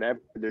 6, whatever.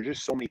 There's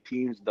just so many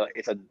teams that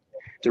it's a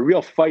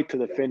real fight to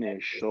the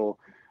finish. So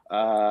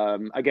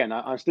again,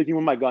 I'm sticking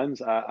with my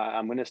guns.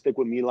 I'm going to stick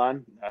with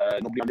Milan.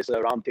 Nobody on this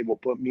round table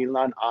put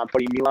Milan. I'm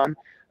putting Milan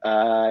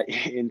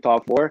in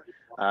top 4.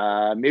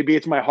 Maybe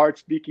it's my heart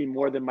speaking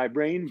more than my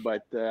brain,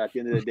 but at the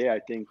end of the day, I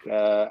think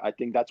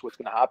that's what's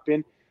going to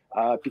happen.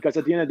 Because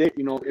at the end of the day,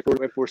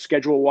 if we're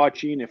schedule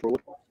watching, if we're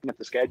looking at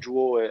the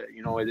schedule,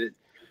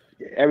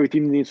 every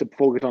team needs to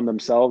focus on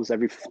themselves.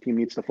 Every team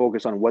needs to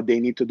focus on what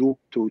they need to do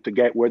to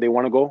get where they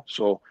want to go.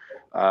 So,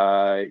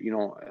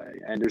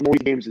 and there's no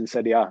games in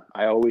Serie A.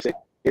 I always say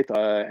it,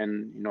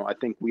 and I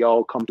think we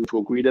all come to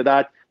agree to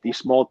that. These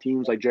small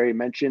teams, like Jerry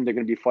mentioned, they're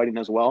going to be fighting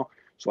as well.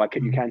 So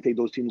you can't take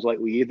those teams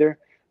lightly either.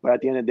 But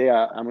at the end of the day,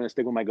 I'm going to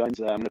stick with my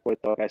guns. I'm going to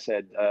put, like I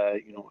said,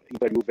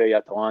 Inter, Juve,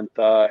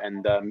 Atalanta,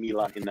 and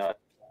Milan in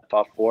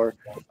top 4.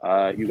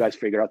 You guys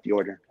figure out the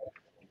order.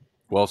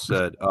 Well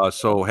said.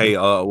 So hey,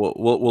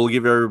 we'll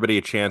give everybody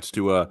a chance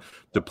to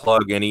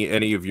plug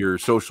any of your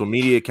social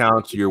media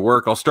accounts, your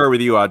work. I'll start with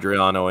you,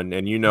 Adriano, and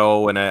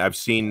I've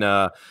seen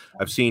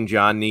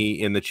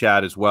Johnny in the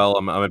chat as well.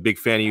 I'm a big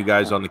fan of you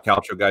guys on the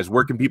Calcio guys.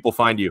 Where can people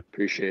find you?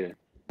 Appreciate it.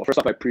 Well, first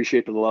off, I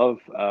appreciate the love.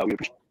 We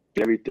appreciate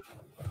everything.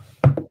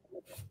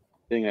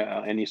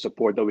 Any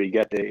support that we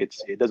get,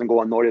 it doesn't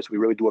go unnoticed. We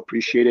really do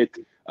appreciate it.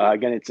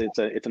 Again, it's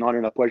an honor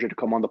and a pleasure to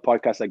come on the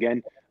podcast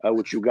again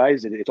with you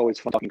guys. It's always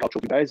fun talking culture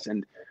with you guys.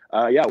 And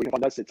we can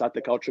find us. It's at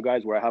the Culture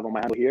Guys, where I have on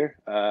my handle here.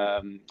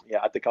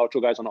 At the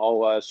Culture Guys on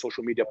all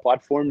social media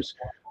platforms.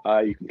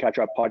 You can catch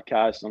our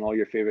podcast on all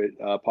your favorite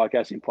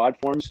podcasting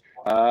platforms.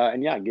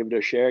 Give it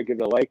a share, give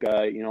it a like.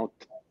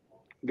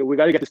 We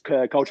got to get this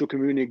cultural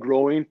community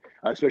growing,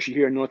 especially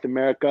here in North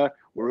America.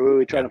 We're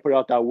really trying to put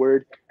out that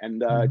word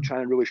and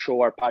trying to really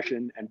show our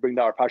passion and bring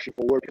our passion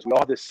forward, because we all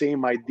have the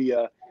same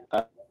idea.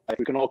 If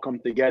we can all come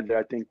together,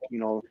 I think,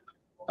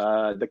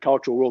 the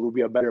cultural world will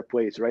be a better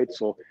place, right?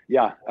 So,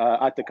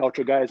 at the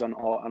Culture Guys on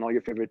all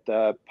your favorite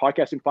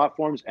podcasting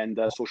platforms and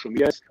social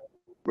medias.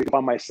 Where you can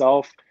find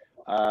myself,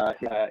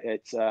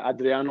 it's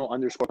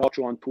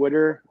Adriano_culture on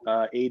Twitter,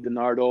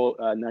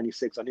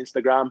 ADonardo96 on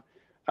Instagram.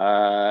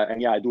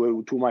 I do it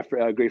with 2 of my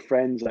great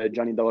friends,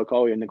 Johnny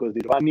Delacolle and Nicholas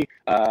Di Giovanni.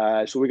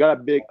 So we got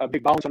a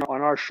big bounce on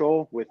our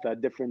show with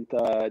different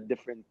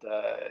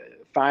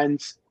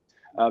fans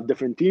of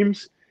different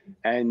teams.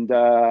 And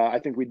I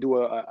think we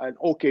do an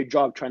okay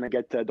job trying to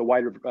get the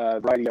wider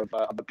variety of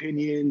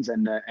opinions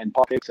and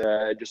topics,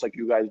 just like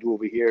you guys do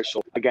over here.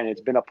 So again,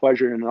 it's been a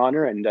pleasure and an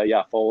honor, and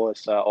follow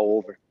us all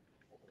over.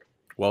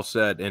 Well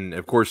said. And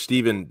of course,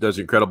 Steven does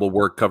incredible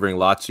work covering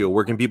Lazio.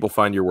 Where can people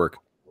find your work?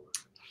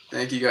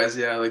 Thank you guys,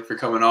 for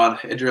coming on.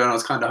 Adriano,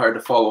 it's kind of hard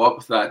to follow up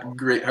with that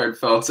great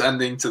heartfelt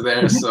ending to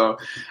there, so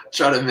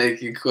try to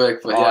make it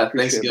quick. But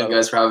thanks again,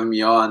 guys, for having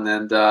me on.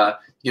 And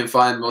you can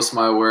find most of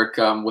my work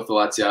with the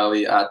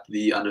Laziali at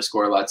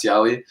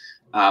 _Laziali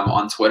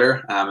on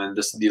Twitter, and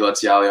just the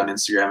Laziali on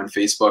Instagram and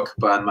Facebook.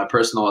 But my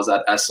personal is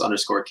at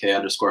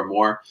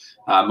S_K_more.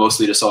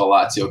 Mostly just all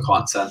Lazio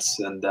content.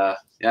 And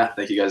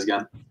thank you guys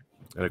again.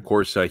 And of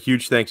course,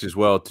 huge thanks as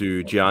well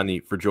to Gianni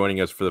for joining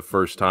us for the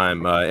first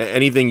time.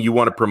 Anything you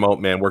want to promote,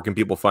 man? Where can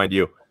people find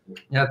you?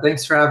 Yeah,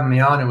 thanks for having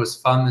me on. It was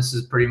fun. This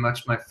is pretty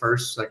much my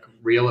first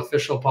real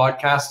official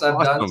podcast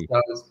I've done. So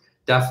it was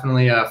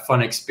definitely a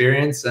fun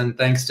experience. And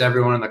thanks to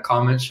everyone in the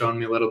comments showing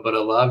me a little bit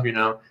of love.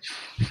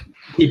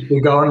 Keep me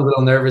going. A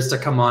little nervous to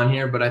come on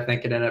here, but I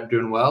think it ended up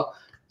doing well.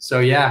 So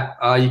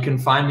you can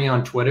find me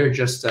on Twitter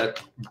just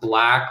at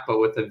Black, but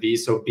with a V,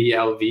 so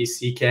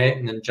BLVCK,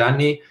 and then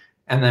Gianni.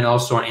 And then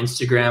also on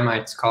Instagram,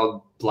 it's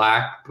called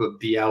Black, but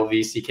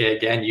BLVCK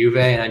again, Juve.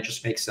 And I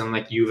just make some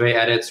Juve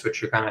edits,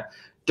 which are kind of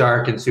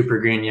dark and super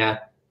green. Yeah,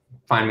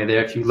 find me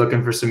there if you're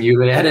looking for some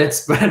Juve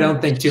edits. But I don't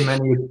think too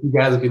many of you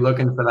guys will be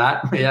looking for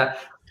that. But yeah.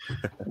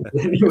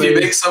 If you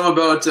make some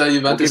about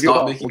Juventus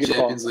not making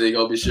Champions League,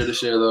 I'll be sure to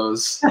share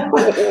those.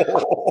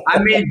 I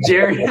made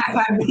Jerry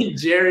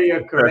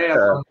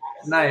Correa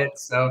tonight,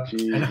 so I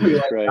know you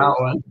like that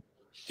one.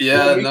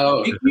 Yeah,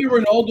 no. Make me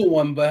Ronaldo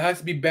one, but it has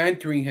to be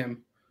bantering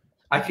him.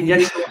 I can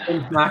get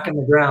him knocking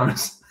the ground.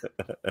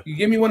 You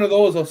give me one of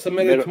those, I'll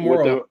submit it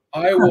tomorrow.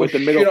 I will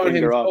shit on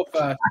him so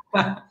fast.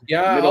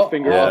 Yeah, middle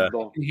finger up,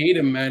 though. I hate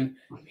him, man.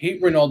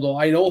 Hate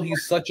Ronaldo. I know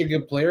he's such a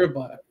good player,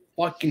 but I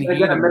fucking hate him.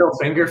 Can I get a middle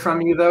finger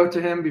from you, though,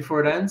 to him before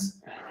it ends?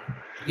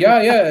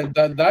 Yeah,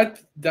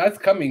 that's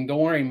coming. Don't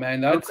worry, man.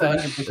 That's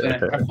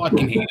 100%. I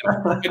fucking hate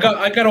him.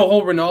 I got a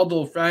whole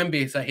Ronaldo fan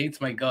base that hates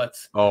my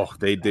guts. Oh,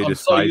 they I'm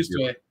so used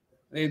to it.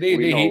 They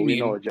hate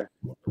me.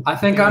 I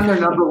think I'm their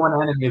number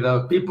one enemy,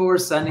 though. People were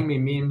sending me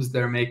memes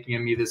they're making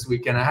of me this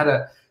weekend. I had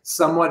a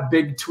somewhat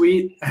big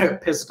tweet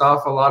pissed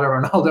off a lot of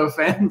Ronaldo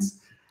fans.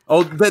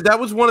 Oh, that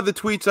was one of the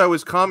tweets I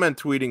was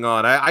tweeting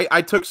on.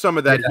 I took some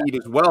of that heat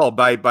as well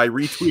by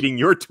retweeting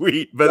your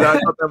tweet, but I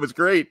thought that was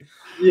great.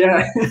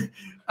 Yeah,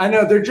 I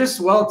know. They're just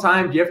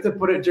well-timed. You have to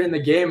put it during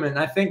the game, and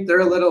I think they're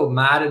a little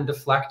mad and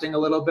deflecting a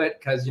little bit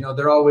because,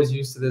 they're always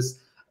used to this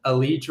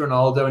elite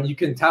Ronaldo, and you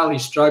can tell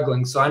he's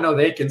struggling. So I know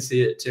they can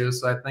see it too.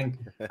 So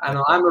I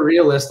know I'm a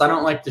realist. I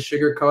don't like to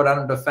sugarcoat. I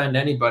don't defend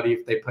anybody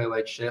if they play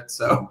like shit.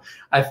 So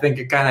I think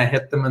it kind of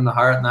hit them in the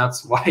heart, and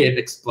that's why it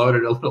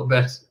exploded a little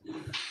bit.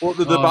 Well,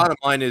 the bottom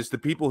line is the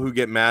people who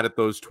get mad at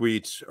those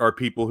tweets are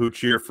people who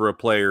cheer for a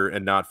player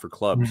and not for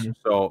clubs. Mm-hmm.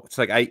 So it's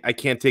I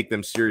can't take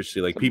them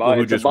seriously. Like people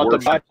who just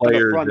worship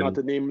players, not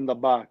the name in the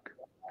back.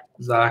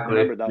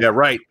 Exactly. Yeah,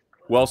 right.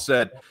 Well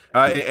said.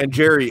 And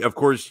Jerry, of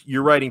course,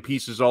 you're writing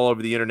pieces all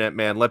over the internet,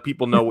 man. Let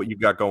people know what you've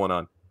got going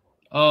on.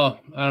 Oh,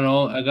 I don't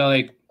know. I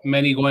got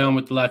many going on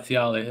with the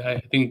Laziale. I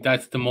think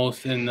that's the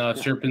most in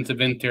Serpents of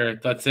Inter.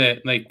 That's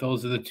it.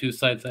 Those are the two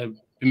sites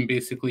I've been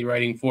basically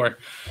writing for.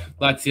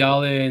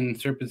 Laziale and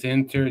Serpents of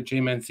Inter,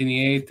 J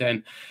Mancini 8.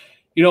 And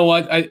you know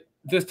what?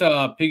 Just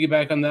to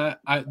piggyback on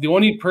that, the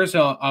only person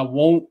I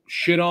won't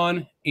shit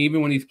on,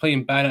 even when he's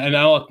playing bad, and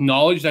I'll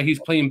acknowledge that he's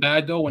playing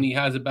bad though when he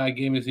has a bad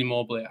game, is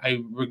Immobile. I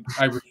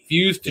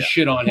refuse to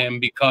shit on him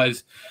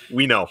because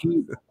we know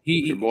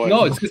he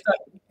no, it's just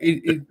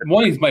that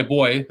one, he's my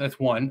boy. That's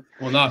one.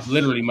 Well, not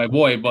literally my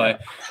boy,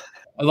 but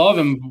I love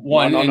him.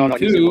 One and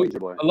two,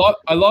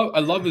 I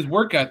love his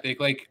work ethic.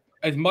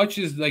 As much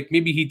as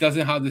maybe he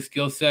doesn't have the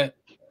skill set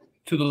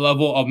to the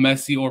level of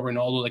Messi or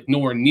Ronaldo,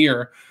 nowhere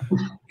near,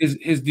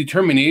 his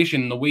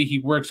determination, the way he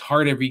works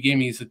hard every game,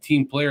 he's a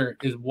team player,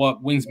 is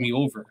what wins me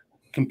over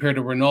compared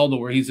to Ronaldo,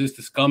 where he's just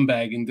a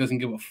scumbag and doesn't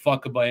give a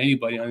fuck about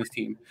anybody on his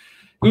team.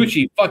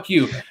 Lucci, fuck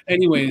you.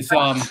 Anyways,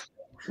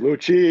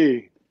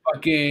 Lucci,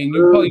 fucking,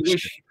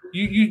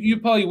 you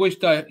probably wish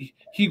that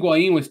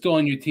Higuain was still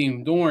on your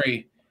team. Don't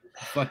worry.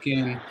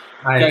 Fucking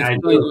I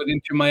do.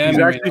 Into Miami. He's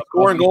actually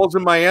scoring goals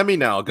in Miami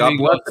now. God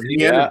bless him.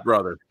 He and his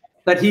brother.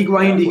 That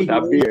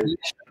Higuain.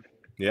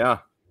 Yeah.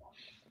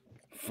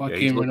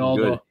 Fucking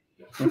Ronaldo.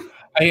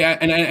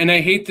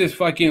 I hate this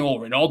fucking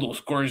Ronaldo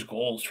scores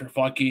goals for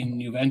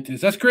fucking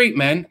Juventus. That's great,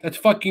 man. That's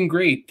fucking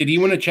great. Did he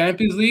win a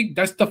Champions League?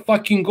 That's the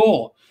fucking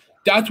goal.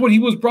 That's what he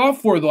was brought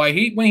for, though. I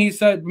hate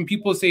when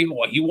people say,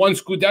 "Oh, he won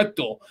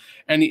Scudetto,"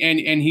 and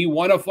he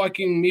won a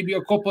fucking maybe a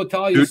Coppa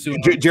Italia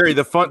soon. Jerry,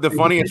 the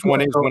funniest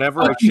one is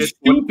whenever I shit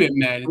stupid,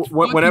 man.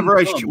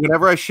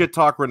 Whenever I shit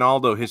talk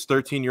Ronaldo, his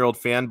 13-year-old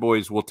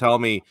fanboys will tell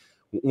me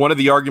one of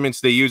the arguments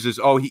they use is,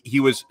 "Oh,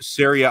 he was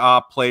Serie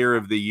A Player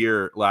of the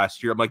Year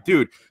last year." I'm like,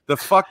 dude, the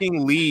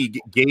fucking league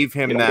gave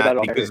him that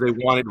because they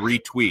wanted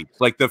retweets.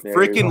 The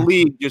freaking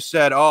league just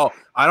said, "Oh,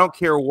 I don't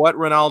care what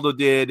Ronaldo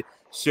did.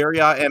 Serie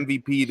A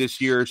MVP this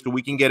year so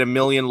we can get 1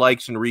 million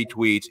likes and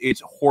retweets.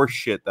 It's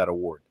horseshit, that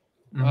award.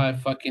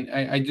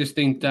 I just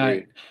think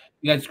that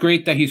it's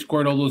great that he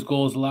scored all those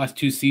goals the last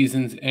 2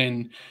 seasons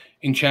and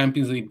in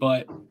Champions League,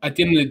 but at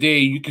the end of the day,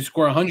 you can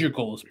score 100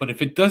 goals, but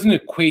if it doesn't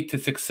equate to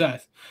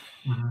success,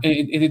 and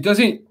it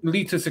doesn't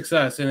lead to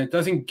success, and it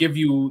doesn't give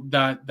you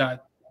that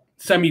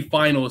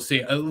semifinals,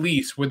 say, at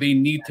least, where they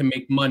need to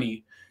make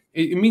money,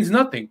 it means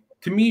nothing.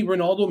 To me,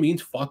 Ronaldo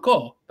means fuck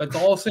all. That's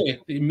all I'll say.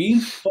 It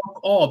means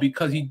fuck all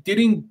because he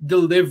didn't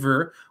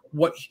deliver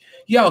what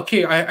 –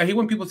 okay, I hate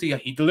when people say,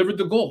 he delivered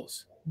the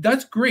goals.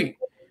 That's great.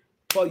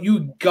 But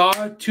you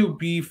got to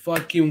be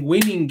fucking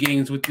winning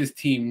games with this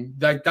team.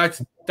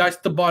 That's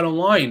the bottom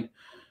line.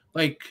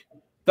 Like,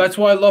 that's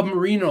why I love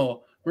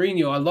Mourinho.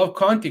 I love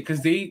Conte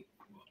because they've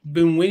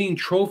been winning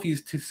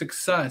trophies to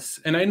success.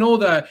 And I know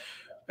that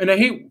 – and I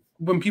hate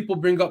when people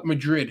bring up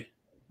Madrid.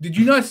 Did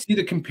you not see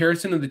the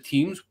comparison of the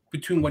teams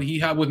between what he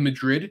had with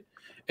Madrid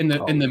and the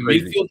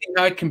midfield he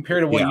had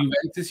compared to what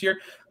Juventus here?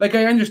 Like,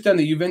 I understand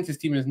the Juventus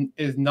team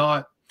is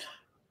not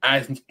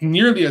as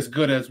nearly as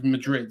good as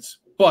Madrid's,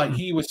 but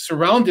he was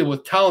surrounded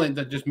with talent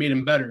that just made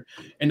him better.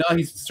 And now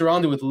he's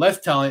surrounded with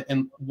less talent,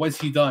 and what's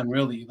he done,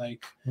 really?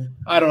 Like,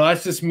 I don't know.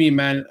 That's just me,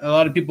 man. A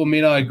lot of people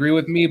may not agree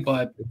with me,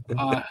 but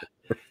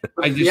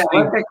I just think,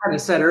 like I kind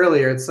of said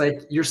earlier, it's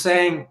like you're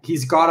saying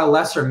he's got a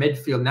lesser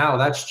midfield now.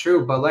 That's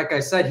true. But like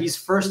I said, he's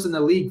first in the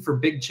league for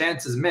big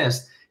chances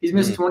missed. He's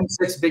missed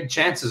 26 big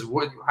chances.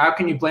 How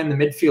can you blame the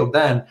midfield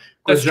then?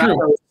 That's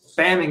true.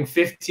 Spamming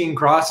 15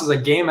 crosses a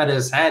game at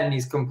his head, and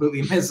he's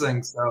completely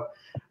missing. So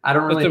I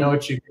don't really know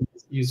what you can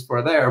use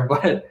for there.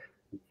 But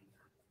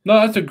no,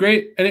 that's a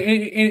great and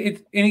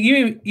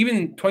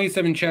even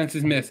 27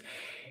 chances missed.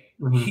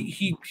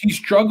 He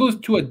struggles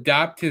to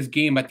adapt his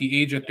game at the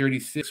age of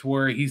 36,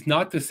 where he's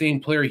not the same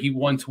player he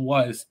once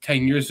was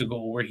 10 years ago,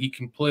 where he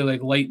can play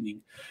like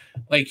lightning.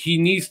 Like, he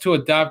needs to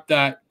adapt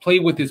that, play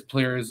with his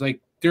players.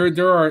 Like,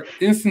 there are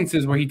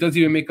instances where he doesn't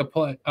even make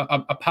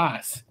a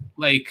pass.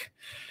 Like,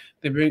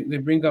 they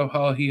bring up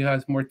how he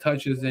has more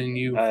touches than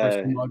you.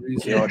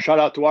 Shout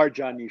out to our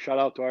Johnny.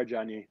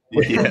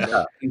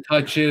 Yeah.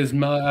 Touches,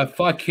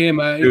 fuck him.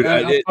 Dude,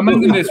 I'm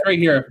ending this right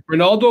here.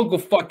 Ronaldo, go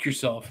fuck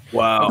yourself.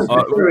 Wow.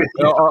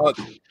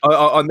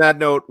 On that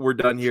note, we're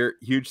done here.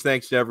 Huge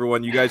thanks to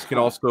everyone. You guys can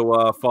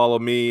also follow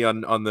me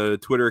on the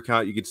Twitter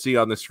account. You can see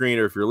on the screen,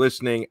 or if you're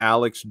listening,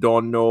 Alex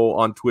Donno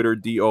on Twitter,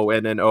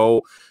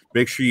 DONNO.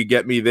 Make sure you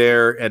get me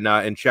there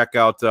and check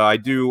out. I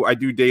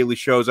do daily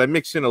shows. I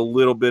mix in a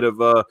little bit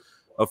of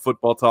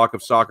football talk,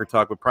 of soccer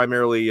talk, but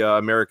primarily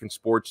American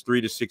sports,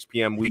 3 to 6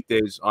 p.m.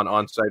 weekdays on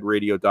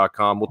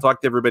OnSideRadio.com. We'll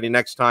talk to everybody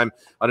next time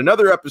on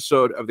another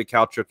episode of the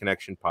Calcio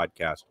Connection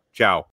podcast. Ciao.